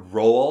the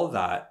role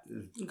that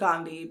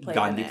Gandhi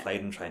played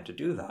in trying to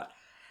do that.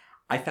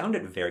 I found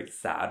it very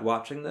sad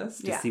watching this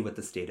to see what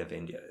the state of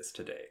India is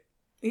today.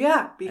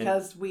 Yeah,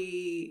 because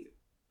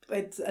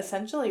it's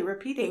essentially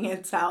repeating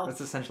itself. It's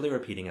essentially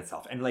repeating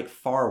itself, and like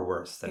far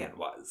worse than it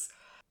was.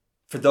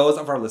 For those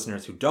of our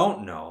listeners who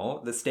don't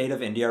know, the state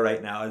of India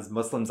right now is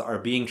Muslims are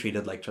being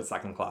treated like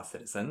second-class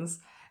citizens,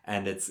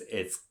 and it's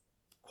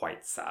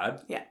quite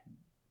sad. Yeah.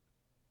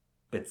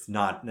 It's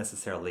not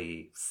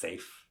necessarily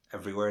safe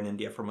everywhere in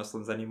India for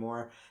Muslims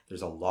anymore.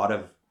 There's a lot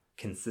of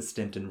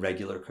consistent and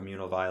regular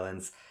communal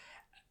violence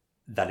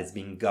that is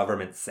being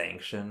government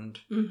sanctioned.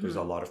 Mm-hmm. There's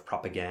a lot of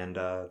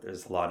propaganda.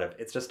 There's a lot of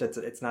it's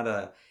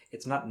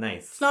not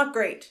nice. It's not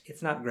great.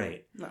 It's not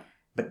great. No.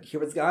 But here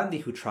was Gandhi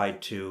who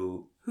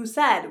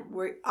said,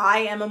 I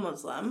am a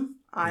Muslim,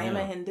 I am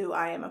a Hindu,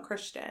 I am a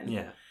Christian.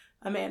 Yeah.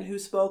 A man who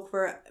spoke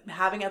for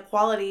having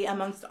equality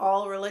amongst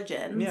all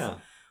religions. Yeah.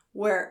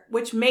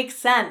 Which makes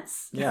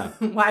sense. Yeah.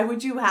 Why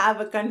would you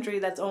have a country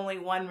that's only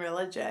one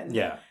religion?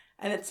 Yeah.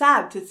 And it's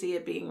sad to see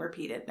it being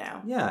repeated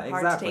now. Yeah, exactly.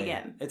 Hard to take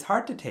in. It's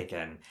hard to take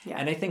in. Yeah.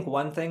 And I think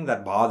one thing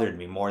that bothered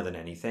me more than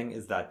anything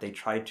is that they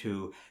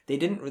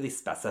didn't really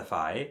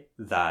specify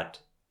that,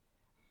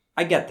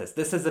 I get this.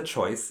 This is a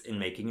choice in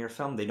making your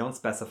film. They don't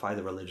specify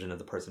the religion of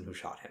the person who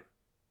shot him.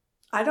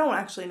 I don't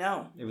actually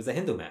know. It was a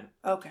Hindu man.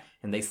 Okay.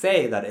 And they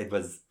say that if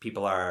it's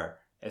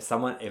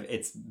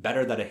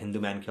better that a Hindu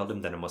man killed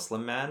him than a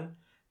Muslim man,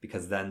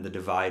 because then the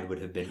divide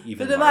would have been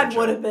even larger. The divide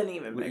would have been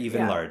even bigger.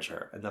 Even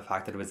larger. And the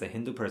fact that it was a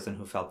Hindu person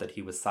who felt that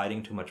he was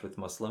siding too much with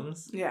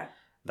Muslims. Yeah.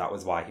 That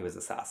was why he was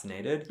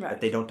assassinated. Right. But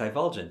they don't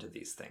divulge into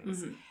these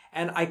things. Mm-hmm.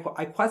 And I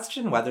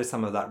question whether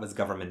some of that was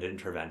government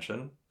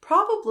intervention.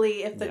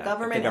 Probably if the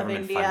government of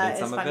India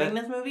is funding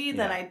this movie,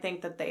 then I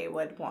think that they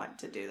would want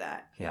to do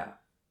that. Yeah.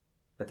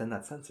 But then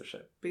that's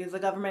censorship. Because the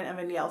government of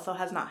India also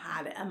has not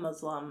had a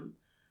Muslim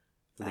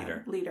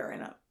leader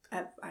in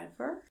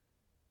ever.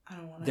 I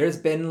don't want to. There's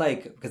been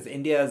because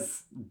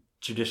India's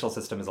judicial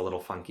system is a little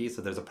funky,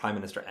 so there's a prime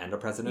minister and a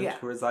president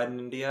who reside in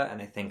India,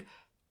 and I think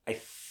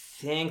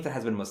there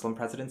has been Muslim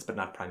presidents, but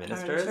not prime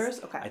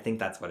ministers. Okay. I think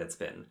that's what it's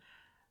been.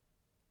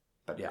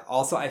 But yeah,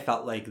 also I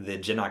felt like the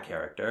Jinnah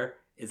character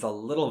is a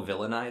little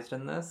villainized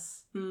in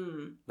this.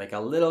 Like a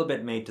little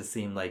bit made to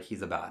seem like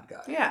he's a bad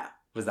guy. Yeah.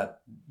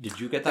 Did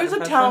you get that There's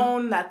impression? a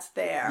tone that's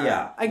there.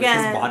 Yeah. Again.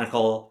 With his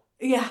monocle.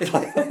 Yeah.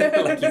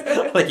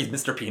 like he's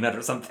Mr. Peanut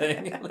or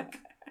something.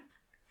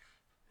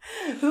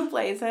 Who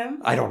plays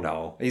him? I don't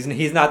know.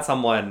 He's not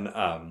someone...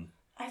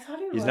 I thought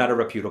he was. He's not a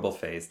reputable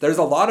face. There's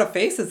a lot of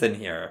faces in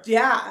here.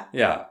 Yeah.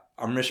 Yeah.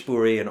 Amrish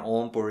Puri and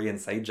Om Puri and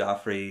Saeed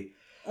Jaffrey.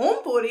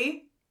 Om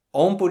Puri?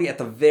 Om Puri, at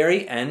the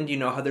very end, you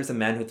know how there's a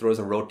man who throws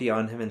a roti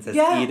on him and says,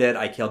 eat it,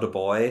 I killed a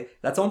boy?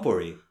 That's Om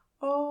Puri.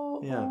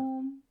 Oh. Yeah.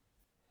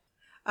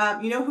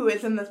 You know who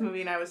is in this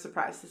movie and I was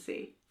surprised to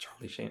see?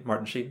 Charlie Sheen.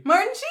 Martin Sheen.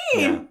 Martin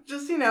Sheen! Yeah.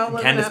 Just,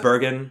 Candice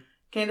Bergen.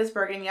 Candice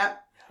Bergen,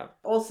 yep.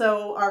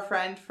 Also, our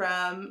friend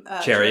from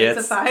Chariots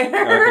of Fire.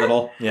 Eric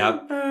Little,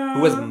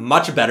 who was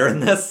much better in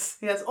this.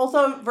 Yes,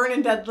 also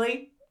Vernon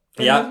Dudley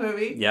in this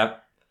movie.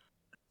 Yep.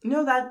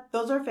 No,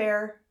 those are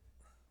fair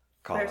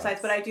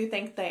sides, but I do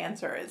think the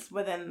answer is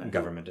within the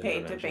government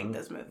paid to make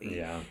this movie.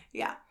 Yeah.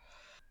 Yeah.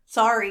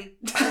 Sorry.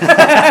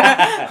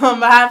 On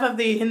behalf of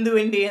the Hindu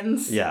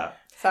Indians. Yeah.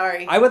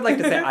 Sorry. I would like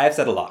to say I have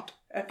said a lot.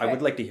 Okay. I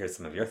would like to hear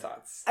some of your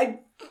thoughts.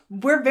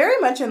 We're very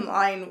much in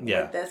line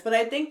with this, but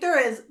I think there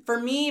is, for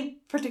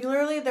me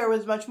particularly, there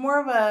was much more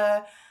of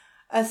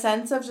a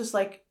sense of just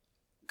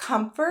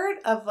comfort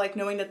of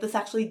knowing that this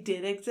actually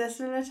did exist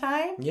in a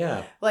time.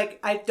 Yeah.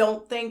 I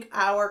don't think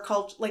our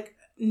culture,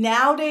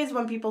 nowadays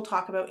when people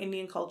talk about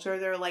Indian culture,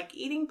 they're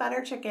eating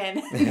butter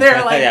chicken. They're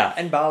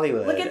and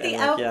Bollywood. Look at the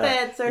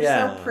outfits, they're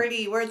so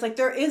pretty. Where it's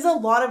there is a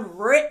lot of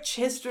rich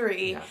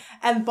history,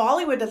 and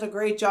Bollywood does a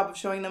great job of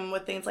showing them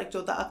with things like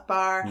Jodha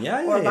Akbar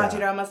or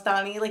Bajirao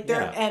Mastani,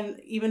 and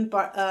even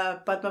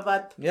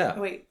Padmavat. Yeah.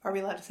 Wait, are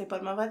we allowed to say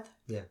Padmavat?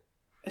 Yeah.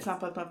 It's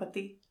not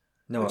Padmavati.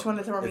 No, which one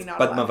is we not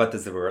Padmavat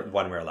is the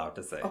one we're allowed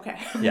to say. Okay.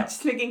 Yeah.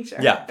 Just making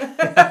sure. Yeah.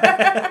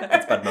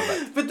 It's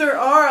Padmavat. But there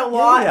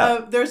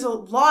are there's a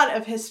lot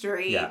of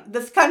history. Yeah.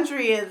 This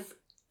country is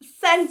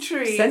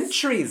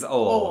centuries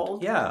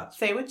old. Yeah.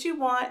 Say what you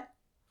want,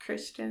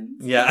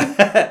 Christians.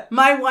 Yeah.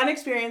 My one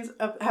experience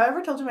have I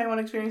ever told you my one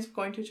experience of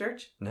going to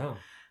church? No.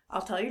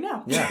 I'll tell you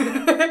now. Yeah.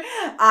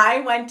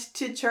 I went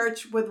to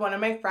church with one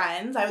of my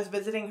friends. I was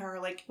visiting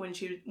her like when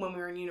we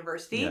were in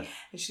university, and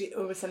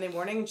it was Sunday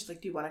morning, and she's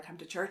like, "Do you want to come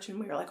to church?" And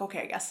we were like,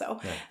 "Okay, I guess so."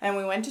 Yeah. And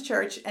we went to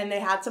church, and they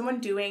had someone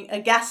doing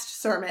a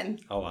guest sermon.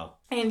 Oh wow.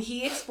 And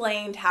he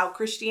explained how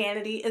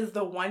Christianity is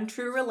the one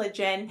true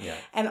religion,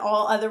 and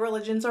all other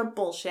religions are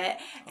bullshit.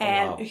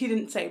 And he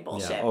didn't say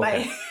bullshit,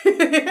 but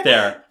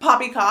there.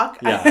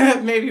 Poppycock,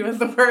 maybe was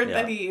the word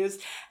that he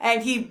used.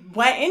 And he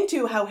went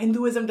into how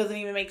Hinduism doesn't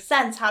even make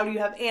sense. How do you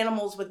have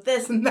animals with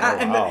this and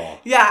that? Oh, wow.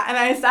 And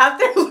I sat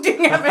there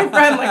looking at my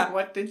friend like,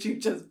 what did you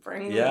just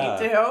bring me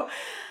to?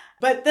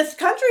 But this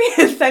country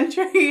is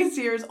centuries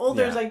years old.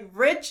 There's like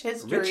rich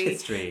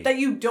history that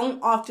you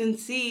don't often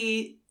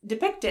see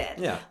depicted.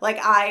 Yeah.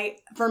 Like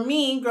for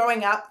me,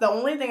 growing up, the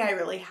only thing I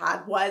really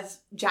had was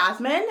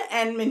Jasmine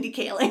and Mindy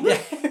Kaling.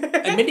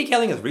 And Mindy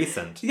Kaling is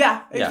recent.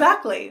 Yeah,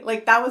 exactly.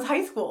 Like that was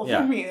high school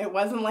for me. It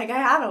wasn't like I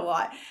had a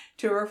lot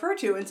to refer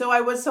to. And so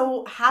I was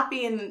so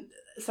happy and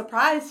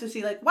surprised to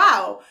see like,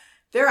 wow,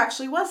 there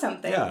actually was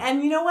something. Yeah.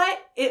 And you know what?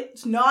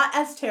 It's not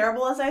as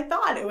terrible as I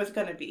thought it was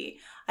going to be.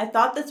 I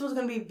thought this was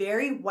going to be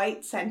very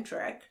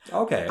white-centric.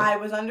 Okay. I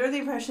was under the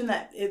impression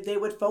that they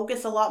would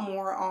focus a lot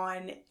more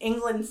on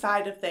England's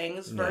side of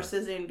things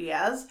versus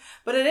India's.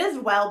 But it is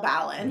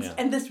well-balanced. Yeah.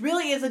 And this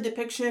really is a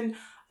depiction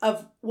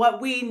of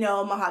what we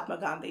know Mahatma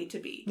Gandhi to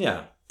be.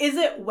 Yeah. Is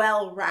it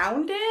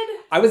well-rounded?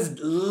 I was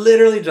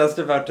literally just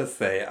about to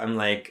say, I'm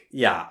like,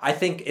 yeah, I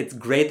think it's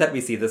great that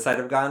we see this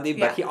side of Gandhi,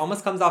 but he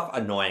almost comes off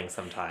annoying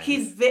sometimes.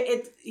 He's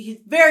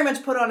very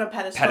much put on a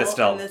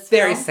pedestal in this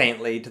very film.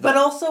 Saintly. But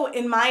also,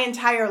 in my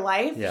entire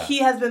life, he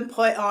has been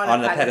put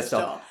on a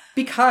pedestal.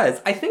 Because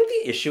I think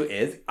the issue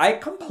is, I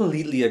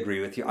completely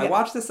agree with you. I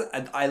watched this,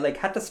 and I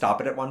had to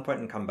stop it at one point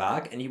and come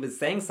back, and he was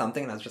saying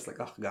something, and I was just like,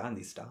 oh,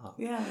 Gandhi, stop.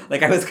 Yeah.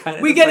 I was kind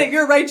of... We get it,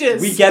 you're righteous.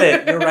 We get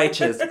it, you're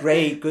righteous.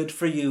 Great, good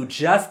for you.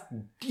 Just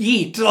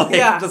eat.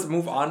 Just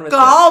move on with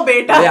it.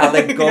 Beta.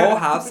 Yeah, go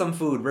have some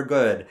food. We're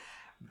good.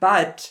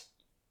 But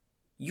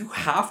you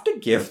have to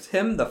give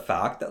him the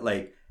fact that,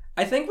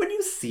 I think when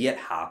you see it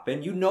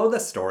happen, you know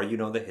the story, you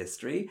know the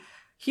history.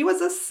 He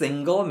was a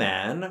single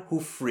man who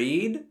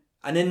freed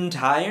an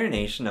entire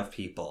nation of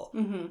people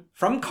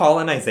from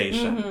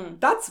colonization. Mm-hmm.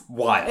 That's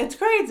wild. It's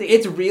crazy.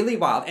 It's really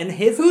wild. And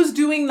who's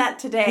doing that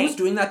today? Who's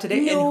doing that today?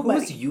 Nobody.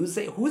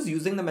 And who's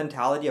using the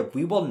mentality of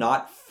we will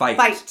not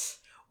fight.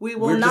 We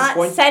will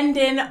not send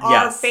in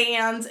our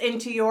fans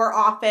into your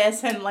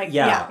office and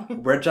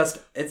We're just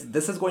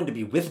this is going to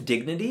be with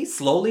dignity,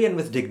 slowly and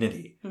with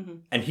dignity. Mm-hmm.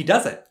 And he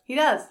does it. He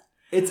does.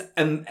 It's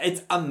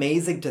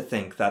amazing to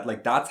think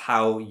that that's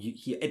how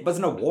it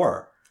wasn't a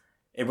war.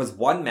 It was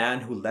one man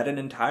who led an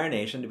entire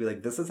nation to be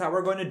like, this is how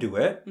we're going to do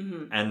it.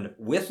 Mm-hmm. And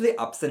with the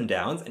ups and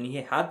downs, and he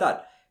had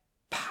that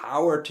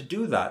power to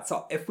do that.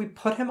 So if we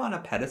put him on a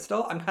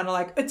pedestal, I'm kind of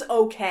like... It's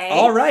okay.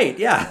 All right,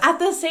 yeah. At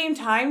the same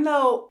time,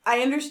 though,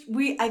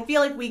 I feel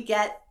like we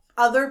get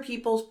other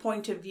people's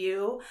point of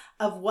view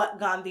of what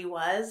Gandhi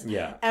was.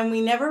 Yeah. And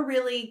we never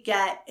really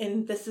get,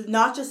 and this is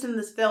not just in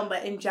this film,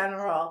 but in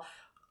general...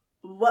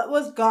 What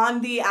was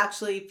Gandhi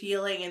actually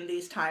feeling in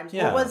these times?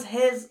 Yeah. What was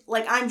his,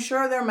 I'm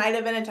sure there might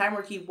have been a time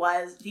where he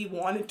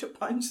wanted to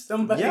punch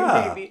somebody,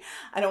 maybe.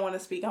 I don't want to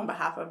speak on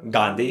behalf of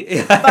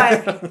Gandhi.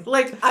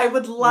 But, I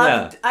would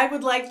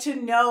like to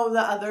know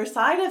the other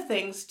side of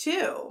things,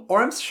 too.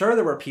 Or I'm sure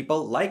there were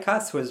people like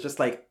us who was just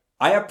like,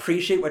 I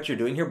appreciate what you're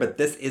doing here, but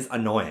this is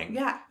annoying.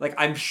 Yeah.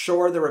 I'm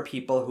sure there were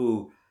people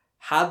who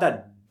had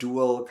that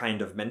dual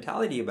kind of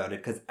mentality about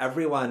it, because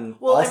everyone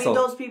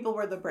those people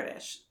were the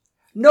British.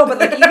 No,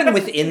 but even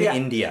within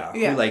India,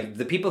 who,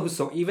 the people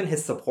even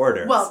his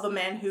supporters. Well, the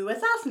man who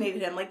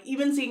assassinated him,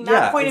 even seeing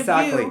that point of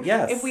view,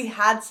 if we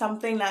had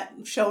something that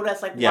showed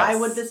us, why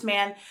would this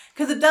man,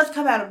 because it does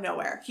come out of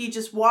nowhere. He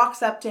just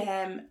walks up to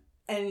him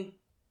and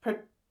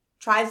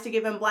tries to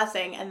give him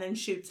blessing and then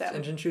shoots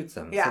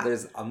him. Yeah. So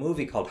there's a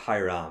movie called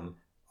Hiram,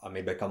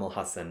 made by Kamal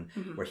Hassan,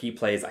 where he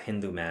plays a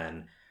Hindu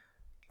man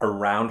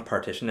around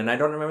partition, and I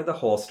don't remember the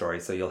whole story,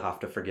 so you'll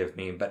have to forgive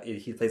me, but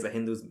he plays a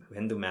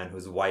Hindu man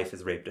whose wife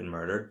is raped and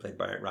murdered, played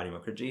by Rani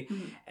Mukherjee,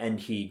 and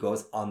he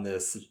goes on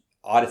this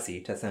odyssey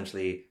to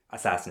essentially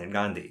assassinate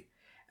Gandhi.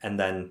 And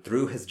then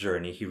through his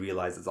journey, he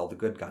realizes all the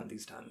good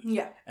Gandhi's done.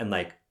 Yeah. And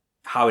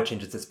how it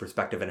changes his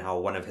perspective, and how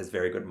one of his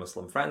very good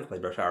Muslim friends,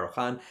 played by Shah Rukh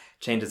Khan,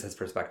 changes his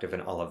perspective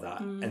and all of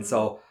that. Mm. And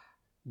so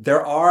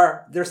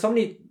there's so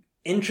many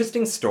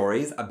interesting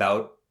stories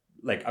about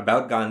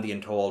Gandhi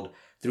and told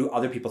through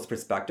other people's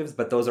perspectives,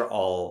 but those are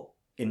all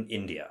in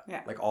India.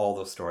 Yeah. All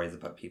those stories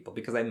about people.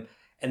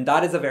 And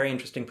that is a very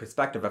interesting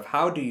perspective of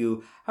how do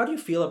you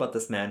feel about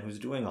this man who's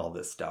doing all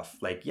this stuff?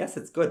 Yes,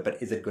 it's good,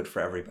 but is it good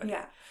for everybody?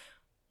 Yeah.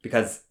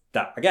 Because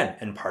that, again,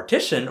 and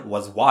partition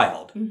was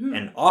wild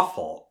and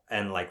awful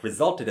and like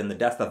resulted in the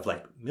death of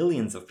like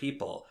millions of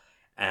people,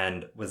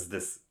 and was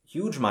this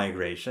huge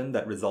migration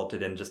that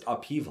resulted in just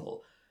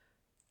upheaval.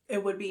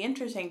 It would be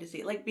interesting to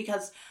see, like,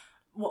 because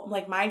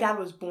like my dad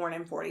was born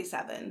in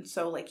 1947,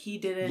 so like he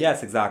didn't.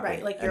 Yes, exactly.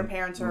 Right, like your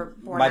parents are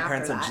born. My after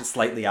parents that. are just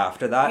slightly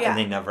after that, Yeah. and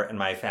they never. And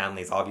my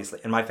family's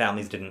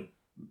didn't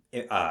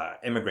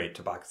immigrate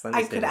to Pakistan.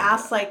 I could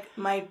ask like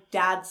my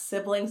dad's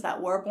siblings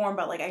that were born,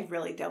 but like I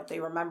really doubt they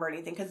remember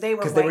anything because they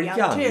were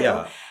young too.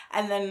 Yeah.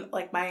 And then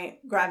like my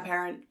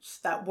grandparents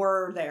that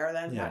were there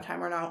then that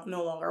time are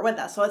no longer with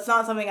us, so it's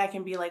not something I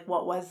can be like,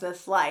 what was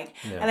this like?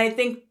 Yeah. And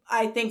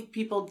I think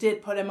people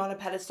did put him on a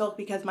pedestal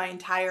because my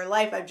entire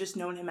life I've just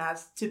known him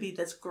as to be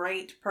this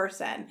great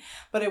person.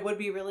 But it would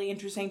be really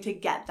interesting to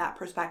get that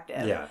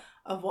perspective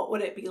of what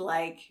would it be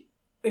like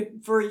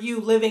for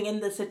you living in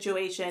this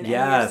situation and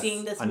you're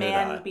seeing this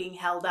man being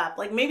held up.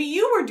 Like maybe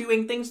you were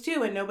doing things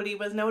too and nobody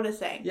was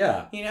noticing.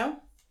 Yeah. You know?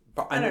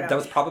 I don't know. That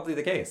was probably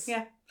the case.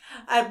 Yeah.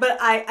 But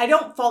I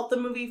don't fault the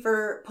movie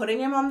for putting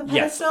him on the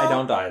pedestal. Yes, I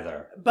don't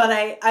either. But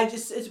I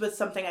just, it was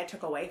something I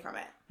took away from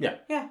it. Yeah.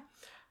 Yeah.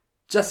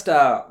 Just,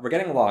 we're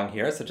getting along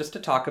here, so just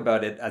to talk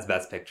about it as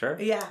Best Picture.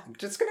 Yeah. I'm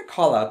just going to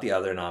call out the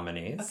other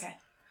nominees. Okay.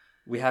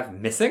 We have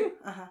Missing.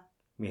 Uh-huh.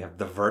 We have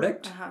The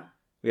Verdict. Uh-huh.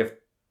 We have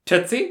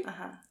Tootsie.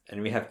 Uh-huh.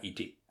 And we have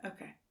E.T.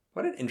 Okay.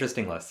 What an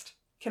interesting list.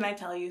 Can I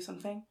tell you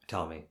something?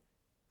 Tell me.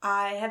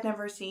 I had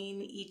never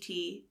seen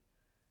E.T.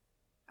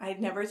 I had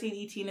never seen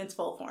E.T. in its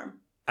full form.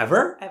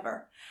 Ever?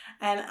 Ever.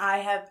 And I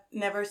have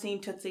never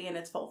seen Tootsie in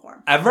its full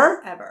form.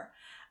 Ever? Ever.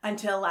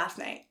 Until last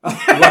night.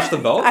 You watched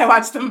them both? I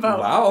watched them both.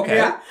 Wow, okay.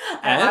 Yeah.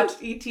 And? I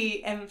watched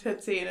E.T. and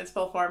Tootsie in its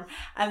full form.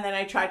 And then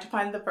I tried to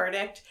find The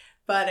Verdict,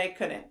 but I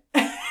couldn't.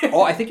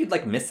 Oh, I think you'd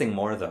like Missing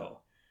more, though.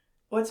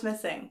 What's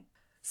missing?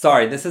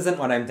 Sorry, this isn't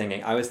what I'm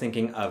thinking. I was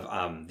thinking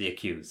of The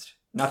Accused.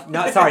 Not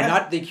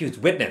The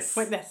Accused. Witness.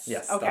 Witness.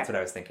 Yes, okay. That's what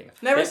I was thinking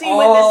of. Never they seen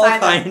Witness all either.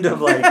 kind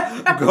of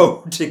like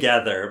go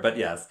together. But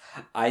yes,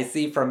 I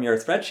see from your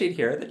spreadsheet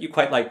here that you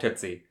quite like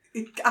Tootsie.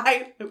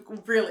 I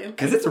really like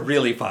because it's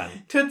really fun.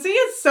 Tootsie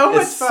is so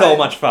much fun. So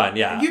much fun,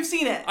 yeah. You've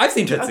seen it. I've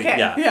seen Tootsie, okay.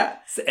 Yeah.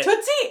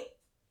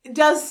 Tootsie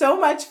does so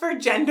much for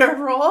gender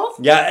roles.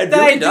 Yeah, it that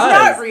really I did does.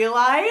 not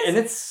realize. And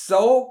it's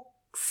so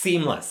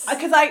seamless.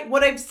 Because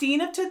what I've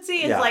seen of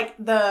Tootsie is like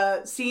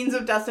the scenes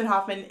of Dustin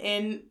Hoffman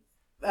in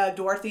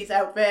Dorothy's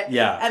outfit.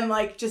 Yeah. And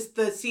like just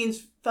the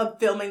scenes of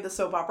filming the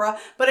soap opera.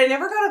 But I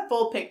never got a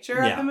full picture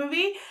of the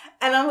movie.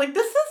 And I'm like,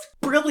 this is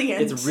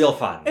brilliant. It's real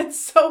fun. It's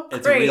so great.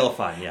 It's real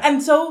fun, yeah.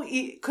 And so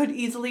it could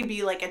easily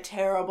be like a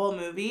terrible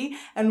movie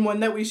and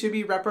one that we should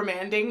be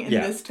reprimanding in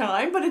this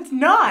time. But it's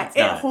not.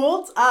 It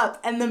holds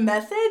up. And the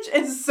message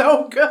is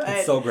so good.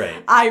 It's so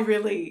great. I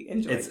really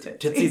enjoyed it.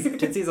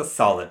 Tootsie's a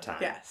solid time.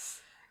 Yes.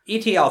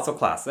 E.T. also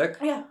classic.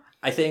 Yeah.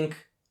 I think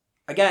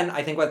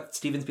what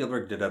Steven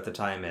Spielberg did at the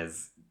time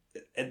is,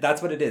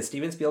 that's what it is.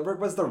 Steven Spielberg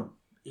was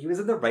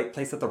in the right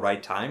place at the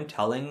right time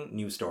telling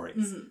new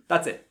stories. Mm-hmm.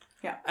 That's it.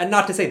 Yeah. And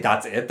not to say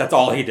that's it, that's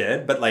all he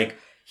did, but like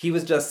he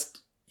was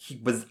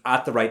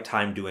at the right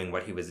time doing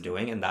what he was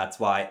doing, and that's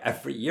why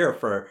every year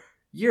for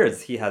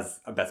years he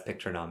has a Best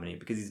Picture nominee,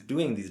 because he's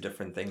doing these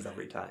different things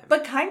every time.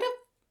 But kind of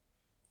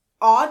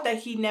odd that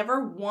he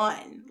never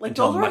won. Like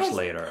until those were much his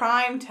later.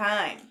 Prime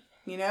time,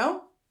 you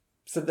know?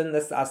 So then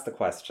let's ask the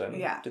question.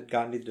 Yeah. Did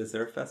Gandhi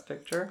deserve Best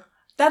Picture?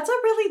 That's a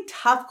really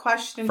tough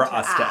question for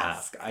us to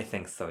ask. I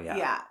think so, yeah.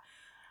 Yeah.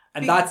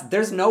 And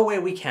there's no way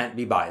we can't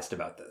be biased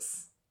about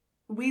this.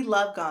 We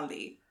love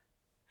Gandhi.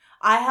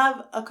 I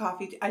have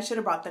I should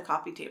have brought the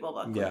coffee table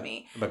book with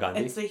me. About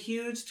Gandhi? It's a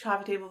huge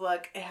coffee table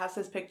book. It has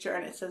this picture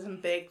and it says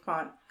in big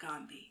font,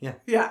 Gandhi. Yeah.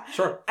 Yeah.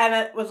 Sure. And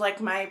it was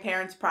like my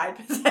parents' pride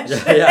possession.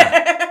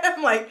 Yeah.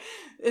 I'm like,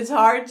 it's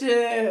hard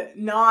to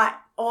not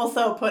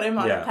also put him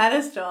on a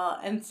pedestal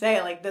and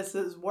say like this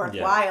is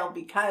worthwhile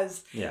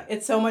because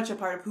it's so much a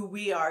part of who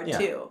we are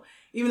too.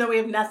 Even though we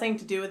have nothing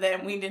to do with it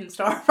and we didn't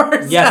starve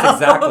ourselves. Yes,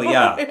 exactly,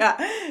 yeah. Yeah.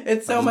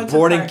 It's so much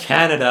born in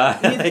Canada.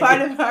 He's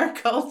part of our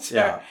culture.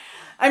 Yeah.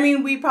 I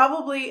mean, we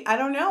probably, I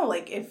don't know,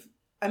 like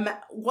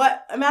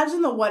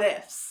imagine the what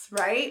ifs,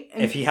 right?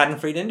 And if he hadn't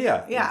freed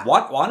India. Yeah.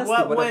 What would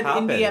have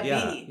happened? India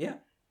be? Yeah.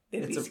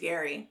 It'd be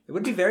scary. It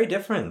would be very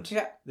different.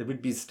 Yeah. It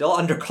would be still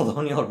under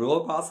colonial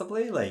rule,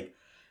 possibly. Like.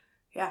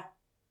 Yeah.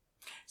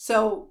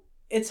 So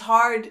it's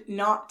hard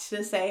not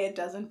to say it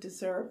doesn't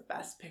deserve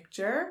Best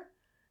Picture.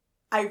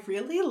 I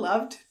really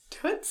loved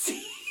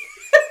Tootsie.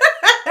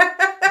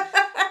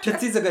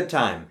 Tootsie's a good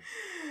time.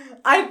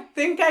 I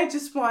think I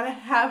just want to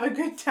have a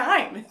good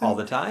time. All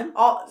the time?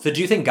 So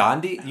do you think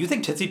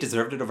Tootsie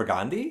deserved it over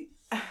Gandhi?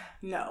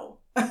 No.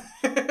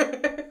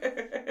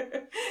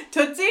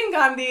 Tootsie and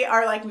Gandhi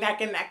are like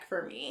neck and neck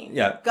for me.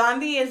 Yeah.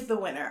 Gandhi is the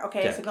winner.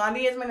 Okay, so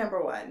Gandhi is my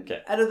number one.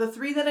 Okay. Out of the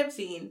three that I've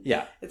seen,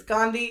 it's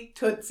Gandhi,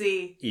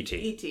 Tootsie,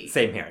 E.T.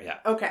 Same here, yeah.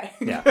 Okay,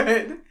 yeah.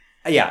 Good.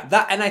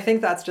 Yeah, and I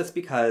think that's just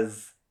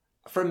because,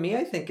 for me,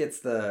 I think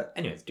it's the...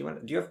 Anyways, do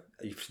you have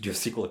You should do a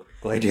sequel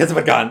ideas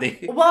about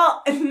Gandhi.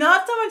 Well,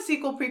 not so much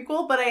sequel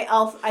prequel, but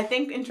I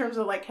think in terms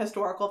of like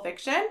historical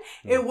fiction,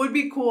 it would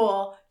be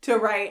cool to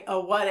write a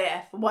what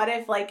if. What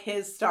if like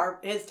his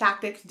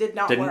tactics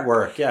didn't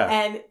work, yeah,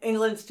 and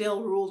England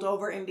still ruled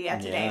over India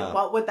today? Yeah.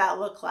 What would that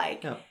look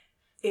like? Yeah.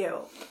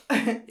 Ew.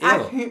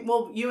 Actually,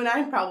 well, you and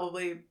I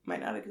probably might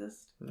not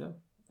exist. No.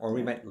 Or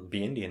we might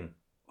be Indian.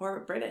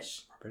 Or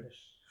British. British.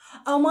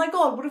 Oh my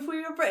god, what if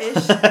we were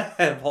British?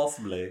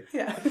 Possibly.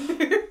 Yeah.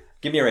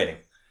 Give me a rating.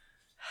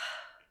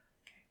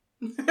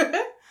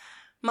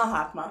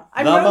 Mahatma.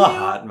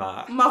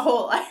 Mahatma. My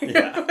whole life.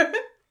 Yeah.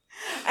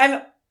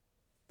 And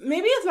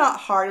maybe it's not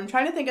hard. I'm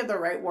trying to think of the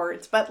right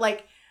words, but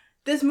like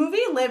this movie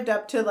lived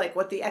up to like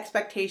what the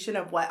expectation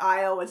of what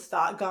I always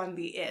thought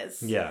Gandhi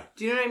is. Yeah.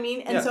 Do you know what I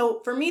mean? And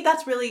so for me,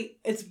 that's really,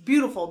 it's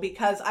beautiful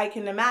because I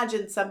can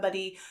imagine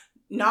somebody,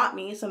 not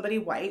me, somebody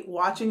white,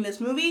 watching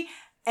this movie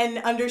and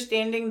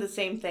understanding the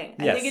same thing.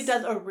 I think it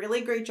does a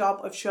really great job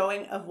of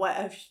showing of what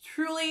a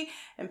truly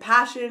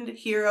impassioned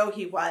hero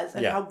he was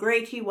and how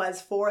great he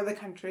was for the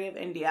country of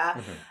India.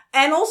 Mm-hmm.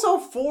 And also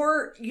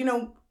for, you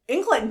know,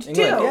 England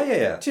too.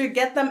 Yeah. To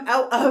get them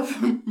out of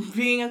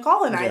being a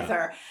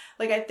colonizer. Yeah.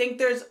 Like, I think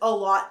there's a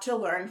lot to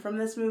learn from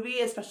this movie,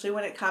 especially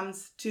when it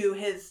comes to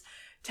his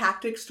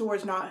tactics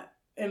towards not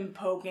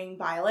imposing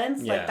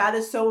violence. Like, that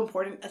is so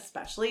important,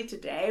 especially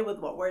today with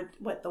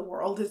what the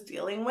world is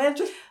dealing with.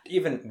 Just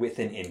even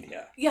within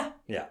India. Yeah.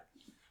 Yeah.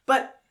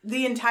 But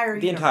the entire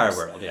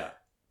world, yeah.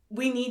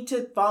 We need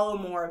to follow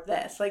more of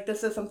this. Like,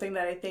 this is something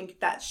that I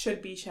think that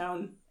should be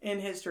shown in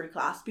history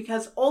class,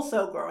 because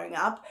also growing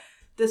up,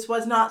 this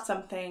was not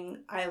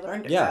something I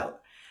learned about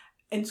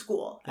in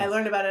school. Yeah. I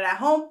learned about it at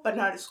home, but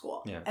not at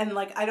school. Yeah. And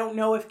like, I don't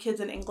know if kids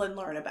in England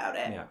learn about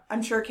it. Yeah.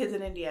 I'm sure kids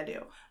in India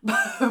do.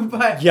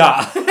 But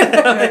yeah.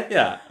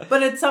 Yeah.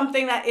 But it's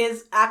something that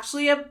is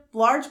actually a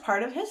large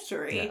part of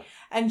history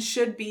and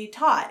should be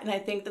taught. And I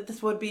think that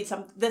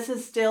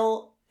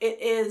it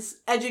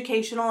is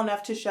educational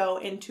enough to show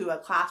into a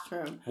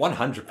classroom.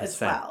 100%. As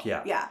well.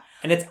 Yeah.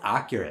 And it's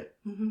accurate.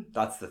 Mm-hmm.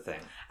 That's the thing.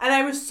 And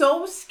I was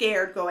so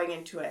scared going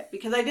into it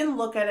because I didn't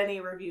look at any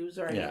reviews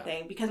or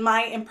anything. Because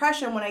my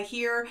impression when I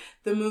hear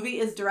the movie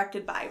is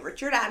directed by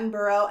Richard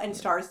Attenborough and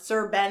stars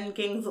Sir Ben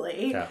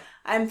Kingsley,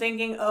 I'm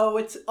thinking, oh,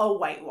 it's a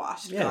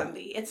whitewashed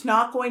Gandhi. It's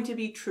not going to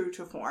be true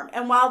to form.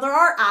 And while there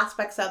are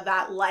aspects of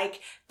that,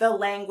 like the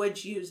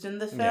language used in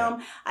the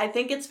film, I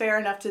think it's fair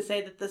enough to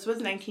say that this was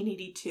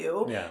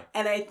 1982. Yeah.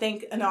 And I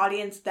think an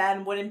audience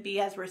then wouldn't be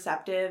as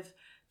receptive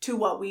to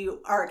what we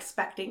are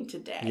expecting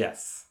today.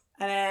 Yes.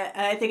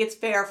 And I think it's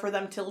fair for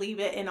them to leave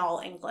it in all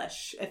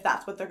English. If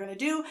that's what they're going to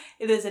do,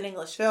 it is an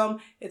English film.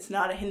 It's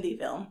not a Hindi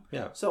film.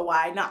 Yeah. So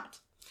why not?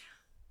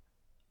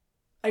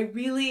 I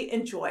really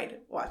enjoyed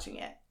watching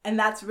it. And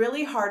that's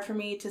really hard for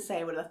me to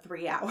say with a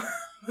 3-hour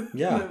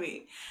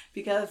movie.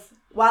 Because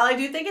while I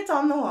do think it's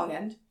on the long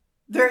end,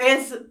 there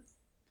is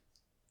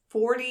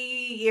 40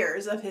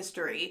 years of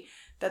history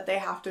that they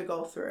have to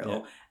go through.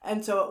 Yeah.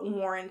 And so it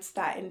warrants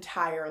that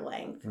entire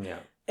length. Yeah.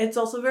 It's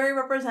also very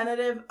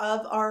representative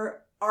of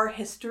our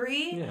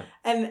history. Yeah.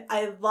 And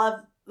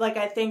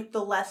I think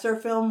the lesser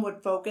film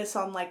would focus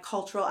on like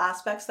cultural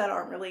aspects that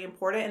aren't really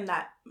important and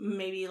that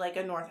maybe like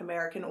a North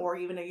American or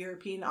even a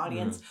European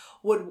audience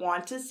would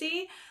want to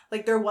see.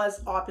 Like there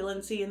was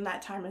opulency in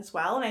that time as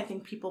well. And I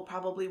think people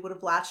probably would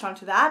have latched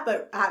onto that.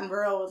 But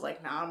Attenborough was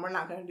like, no, we're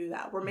not going to do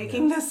that. We're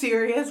making the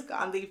serious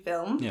Gandhi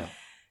film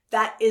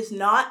that is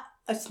not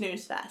a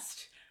snooze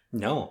fest.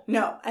 No.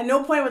 At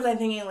no point was I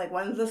thinking, like,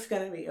 when's this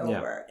going to be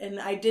over? Yeah. And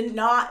I did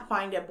not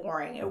find it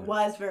boring. It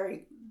was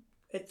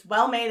it's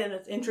well made and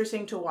it's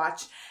interesting to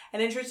watch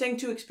and interesting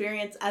to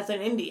experience as an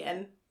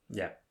Indian.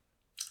 Yeah.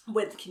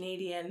 With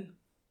Canadian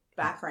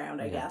background,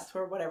 I guess,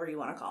 or whatever you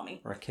want to call me.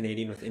 Or a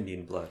Canadian with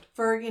Indian blood.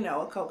 For,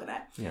 a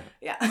coconut. Yeah.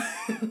 Yeah.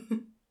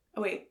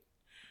 Oh, wait.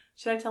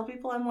 Should I tell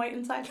people I'm white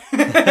inside?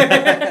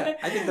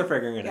 I think they're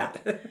figuring it out.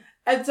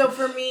 And so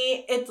for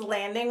me, it's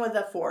landing with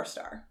a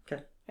 4-star.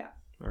 Okay. Yeah.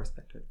 I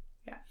respect it.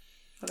 Yeah.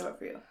 What about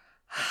for you?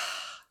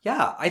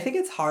 Yeah, I think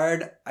it's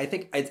hard. I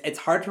think it's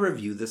hard to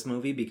review this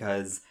movie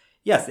because,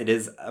 yes, it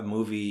is a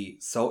movie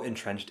so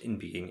entrenched in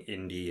being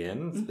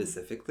Indian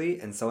specifically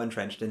and so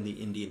entrenched in the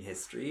Indian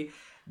history.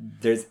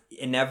 There's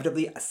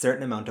inevitably a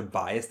certain amount of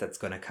bias that's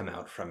going to come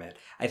out from it.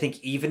 I think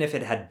even if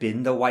it had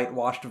been the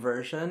whitewashed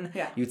version,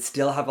 you'd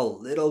still have a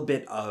little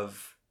bit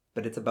of,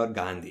 but it's about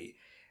Gandhi.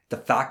 The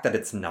fact that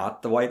it's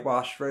not the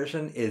whitewashed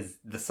version is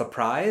the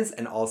surprise,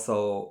 and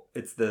also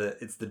it's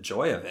the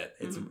joy of it.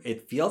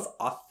 It feels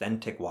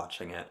authentic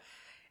watching it,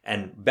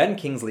 and Ben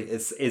Kingsley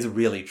is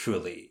really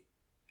truly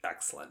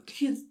excellent.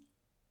 He's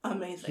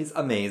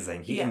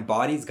amazing. He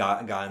embodies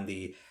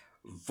Gandhi,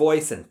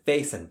 voice and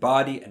face and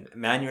body and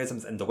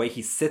mannerisms, and the way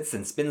he sits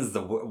and spins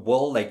the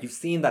wool. Like you've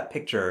seen that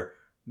picture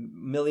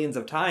millions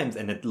of times,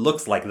 and it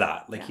looks like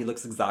that. Like he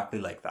looks exactly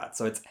like that.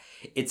 So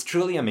it's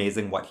truly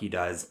amazing what he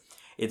does.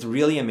 It's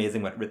really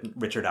amazing what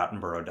Richard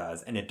Attenborough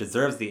does, and it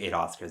deserves the 8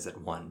 Oscars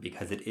it won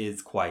because it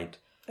is quite...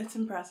 It's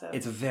impressive.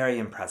 It's very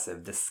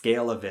impressive. The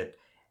scale of it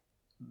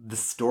the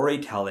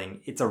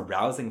storytelling, it's a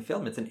rousing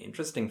film. It's an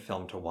interesting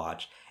film to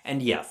watch.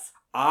 And yes,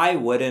 I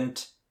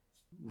wouldn't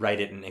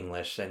write it in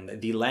English, and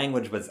the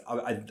language was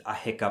a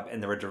hiccup,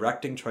 and there were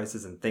directing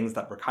choices and things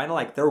that were kind of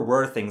like, there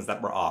were things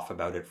that were off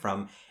about it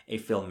from a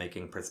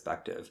filmmaking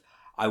perspective.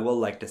 I will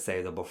like to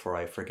say, though, before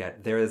I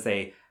forget, there is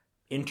a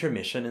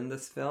intermission in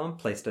this film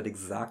placed at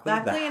exactly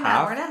the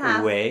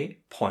halfway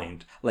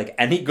point, like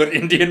any good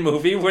Indian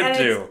movie would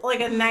do. It's like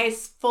a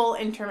nice full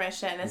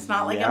intermission. It's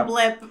not like a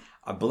blip.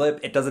 A blip.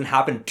 It doesn't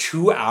happen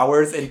 2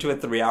 hours into a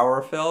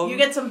 3-hour film. You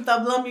get some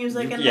tabla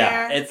music in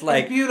there. Yeah, it's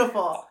like... It's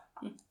beautiful.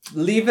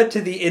 Leave it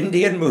to the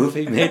Indian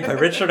movie made by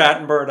Richard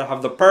Attenborough to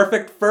have the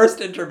perfect first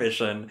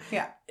intermission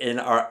in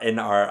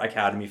our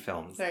Academy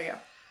films. There you go.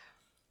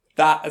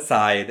 That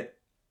aside,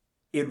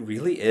 it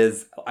really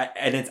is,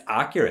 and it's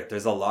accurate.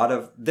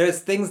 There's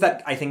things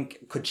that I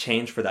think could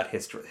change for that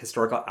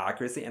historical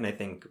accuracy, and I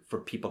think for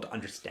people to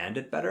understand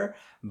it better.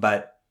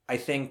 But I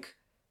think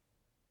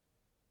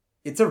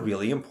it's a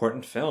really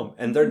important film,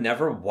 and there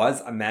never was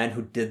a man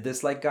who did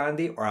this like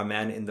Gandhi, or a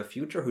man in the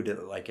future who did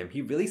it like him.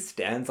 He really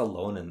stands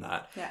alone in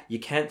that. Yeah. You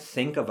can't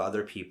think of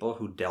other people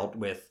who dealt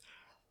with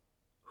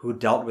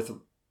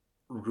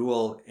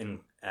rule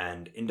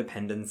and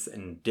independence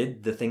and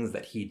did the things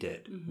that he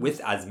did with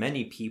as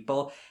many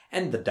people,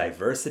 and the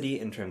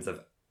diversity in terms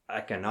of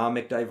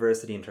economic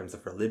diversity, in terms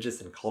of religious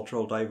and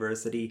cultural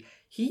diversity.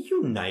 He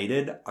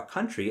united a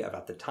country of,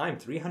 at the time,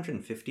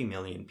 350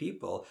 million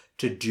people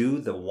to do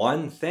the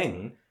one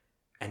thing,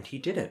 and he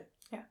did it.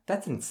 Yeah.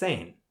 That's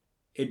insane.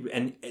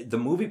 And the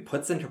movie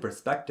puts into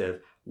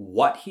perspective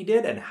what he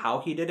did and how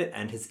he did it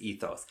and his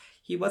ethos.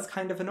 He was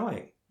kind of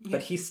annoying,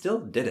 but he still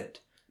did it.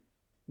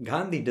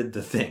 Gandhi did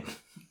the thing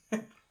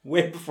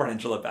way before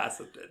Angela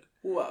Bassett did.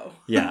 Whoa.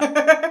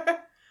 Yeah.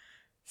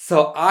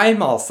 So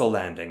I'm also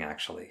landing,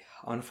 actually,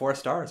 on 4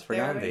 stars for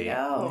there Gandhi. We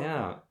go.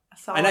 Yeah.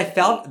 And I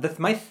felt that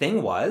my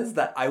thing was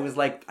that I was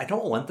like, I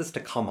don't want this to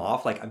come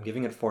off like I'm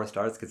giving it 4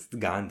 stars because it's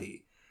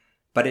Gandhi.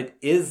 But it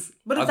is.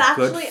 But it's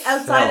actually,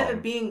 outside of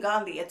it being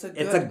Gandhi, it's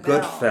a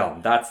good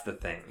film. That's the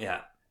thing.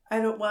 Yeah.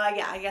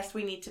 I guess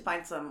we need to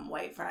find some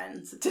white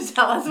friends to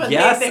tell us what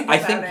they think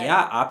about it.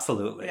 Yeah,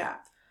 absolutely. Yeah.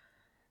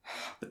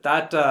 But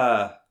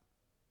that,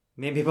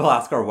 maybe we'll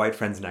ask our white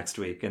friends next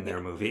week in their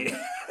movie.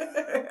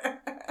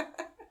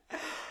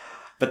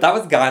 But that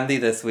was Gandhi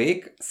this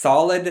week.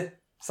 Solid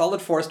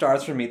 4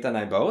 stars for Mita and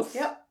I both.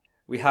 Yep.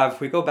 We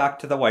go back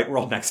to the white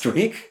world next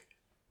week.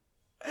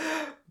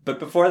 But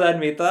before that,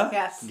 Mita.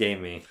 Yes.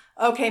 Game me.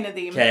 Okay,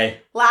 Nadeem.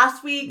 Okay.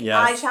 Last week,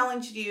 I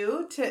challenged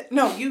you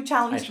you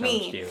challenged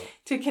me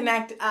to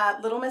connect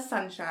Little Miss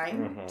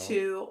Sunshine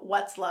to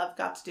What's Love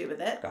Got to Do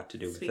with It.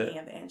 Speaking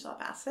of Angela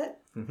Bassett.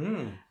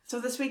 Mm-hmm.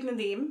 So this week,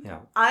 Nadeem,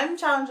 I'm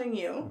challenging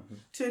you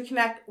to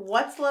connect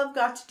What's Love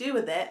Got to Do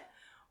with It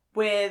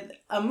with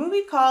a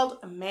movie called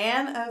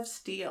Man of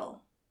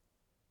Steel.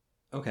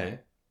 Okay.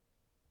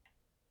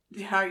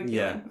 How are you doing?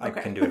 Yeah, I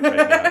can do it right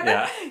now.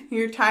 Yeah.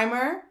 Your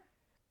timer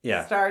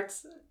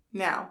starts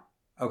now.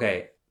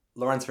 Okay.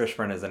 Lawrence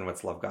Fishburne is in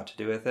What's Love Got to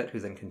Do with It,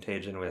 who's in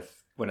Contagion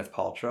with Gwyneth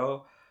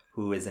Paltrow,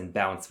 who is in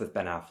Bounce with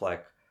Ben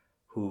Affleck,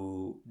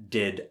 who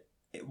did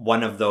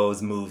one of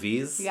those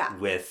movies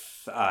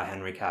with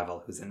Henry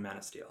Cavill, who's in Man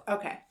of Steel.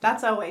 Okay,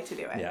 that's a way to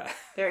do it. Yeah.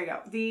 There you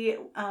go. The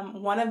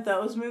one of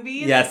those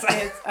movies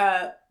is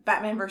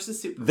Batman versus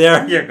Superman.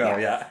 There you go,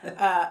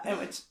 yeah. In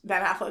which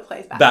Ben Affleck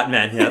plays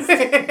Batman. Yes.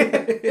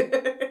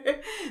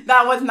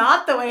 That was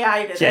not the way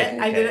I did it.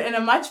 I did it in a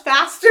much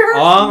faster,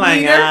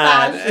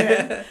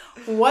 fashion.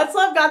 What's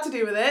Love Got to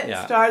Do with It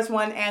stars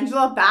one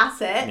Angela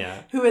Bassett,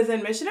 who is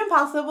in Mission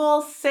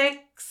Impossible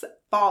 6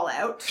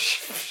 Fallout,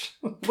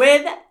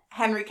 with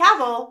Henry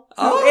Cavill,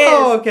 who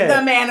is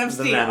the Man of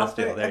Steel. The Man of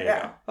Steel, there you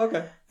go.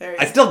 Okay. There you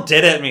I still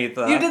did it,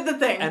 Mita. You did the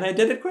thing. And I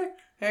did it quick.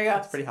 There you go. I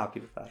was pretty happy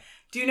with that.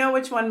 Do you know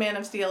which one Man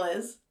of Steel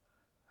is?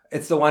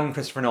 It's the one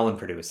Christopher Nolan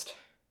produced.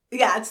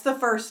 Yeah, it's the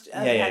first.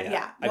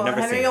 Yeah. Well,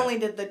 Henry only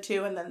did the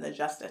 2 and then the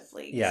Justice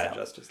League. Yeah, so.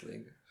 Justice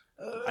League.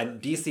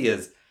 DC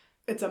is...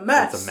 It's a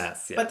mess. It's a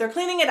mess, yeah. But they're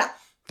cleaning it up.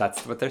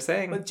 That's what they're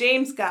saying. With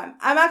James Gunn.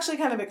 I'm actually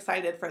kind of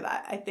excited for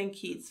that. I think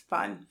he's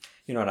fun.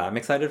 You know what I'm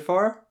excited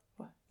for?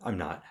 What? I'm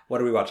not.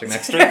 What are we watching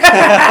next week?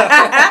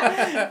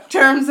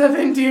 Terms of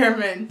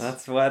Endearment.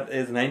 That's what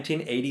is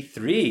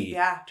 1983.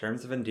 Yeah.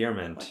 Terms of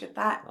Endearment. Look at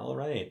that. All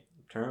right.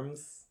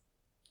 Terms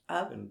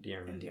of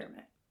Endearment.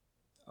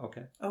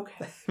 Okay.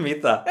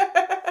 Mita, do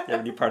you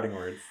have any parting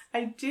words?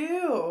 I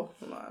do.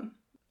 Hold on.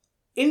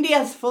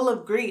 India's full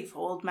of grief,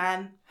 old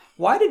man.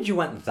 Why did you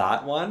want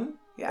that one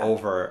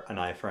over An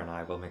Eye for an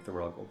Eye Will Make the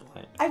World Go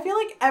Blind? I feel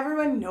like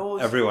everyone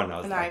knows An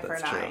Eye for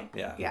an Eye.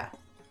 Yeah.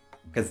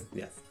 Because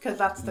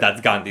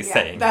that's Gandhi's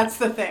saying. That's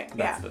the thing.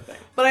 That's the thing.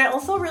 But I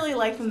also really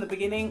liked in the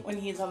beginning when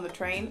he's on the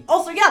train.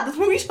 Also, this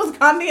movie shows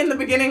Gandhi in the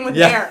beginning with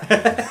hair.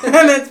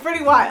 And it's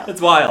pretty wild. It's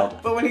wild.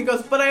 But when he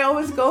goes, but I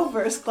always go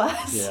first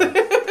class. Yeah.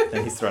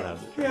 Then he's thrown out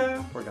of the train.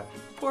 Yeah.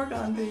 Poor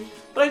Gandhi.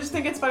 But I just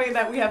think it's funny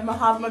that we have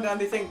Mahatma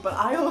Gandhi saying, but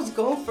I always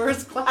go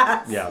first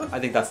class. Yeah, I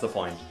think that's the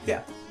point.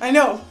 Yeah, I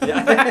know.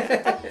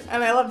 Yeah.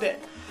 And I loved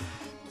it.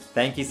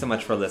 Thank you so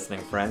much for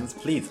listening, friends.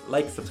 Please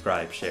like,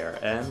 subscribe, share,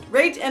 and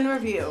rate and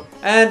review.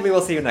 And we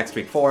will see you next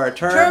week for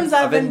Terms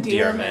of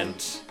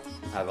Endearment.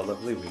 Have a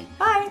lovely week.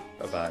 Bye.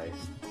 Bye-bye.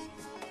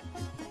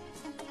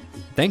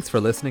 Thanks for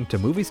listening to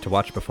Movies to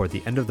Watch Before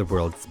the End of the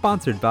World,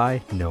 sponsored by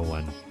no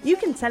one. You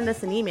can send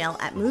us an email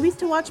at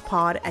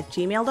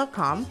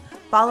moviestowatchpod@gmail.com,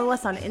 follow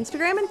us on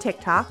Instagram and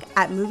TikTok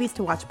at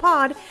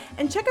moviestowatchpod,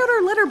 and check out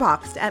our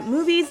Letterboxd at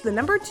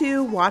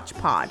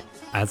movies2watchpod.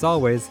 As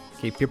always,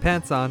 keep your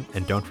pants on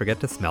and don't forget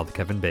to smell the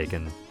Kevin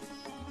Bacon.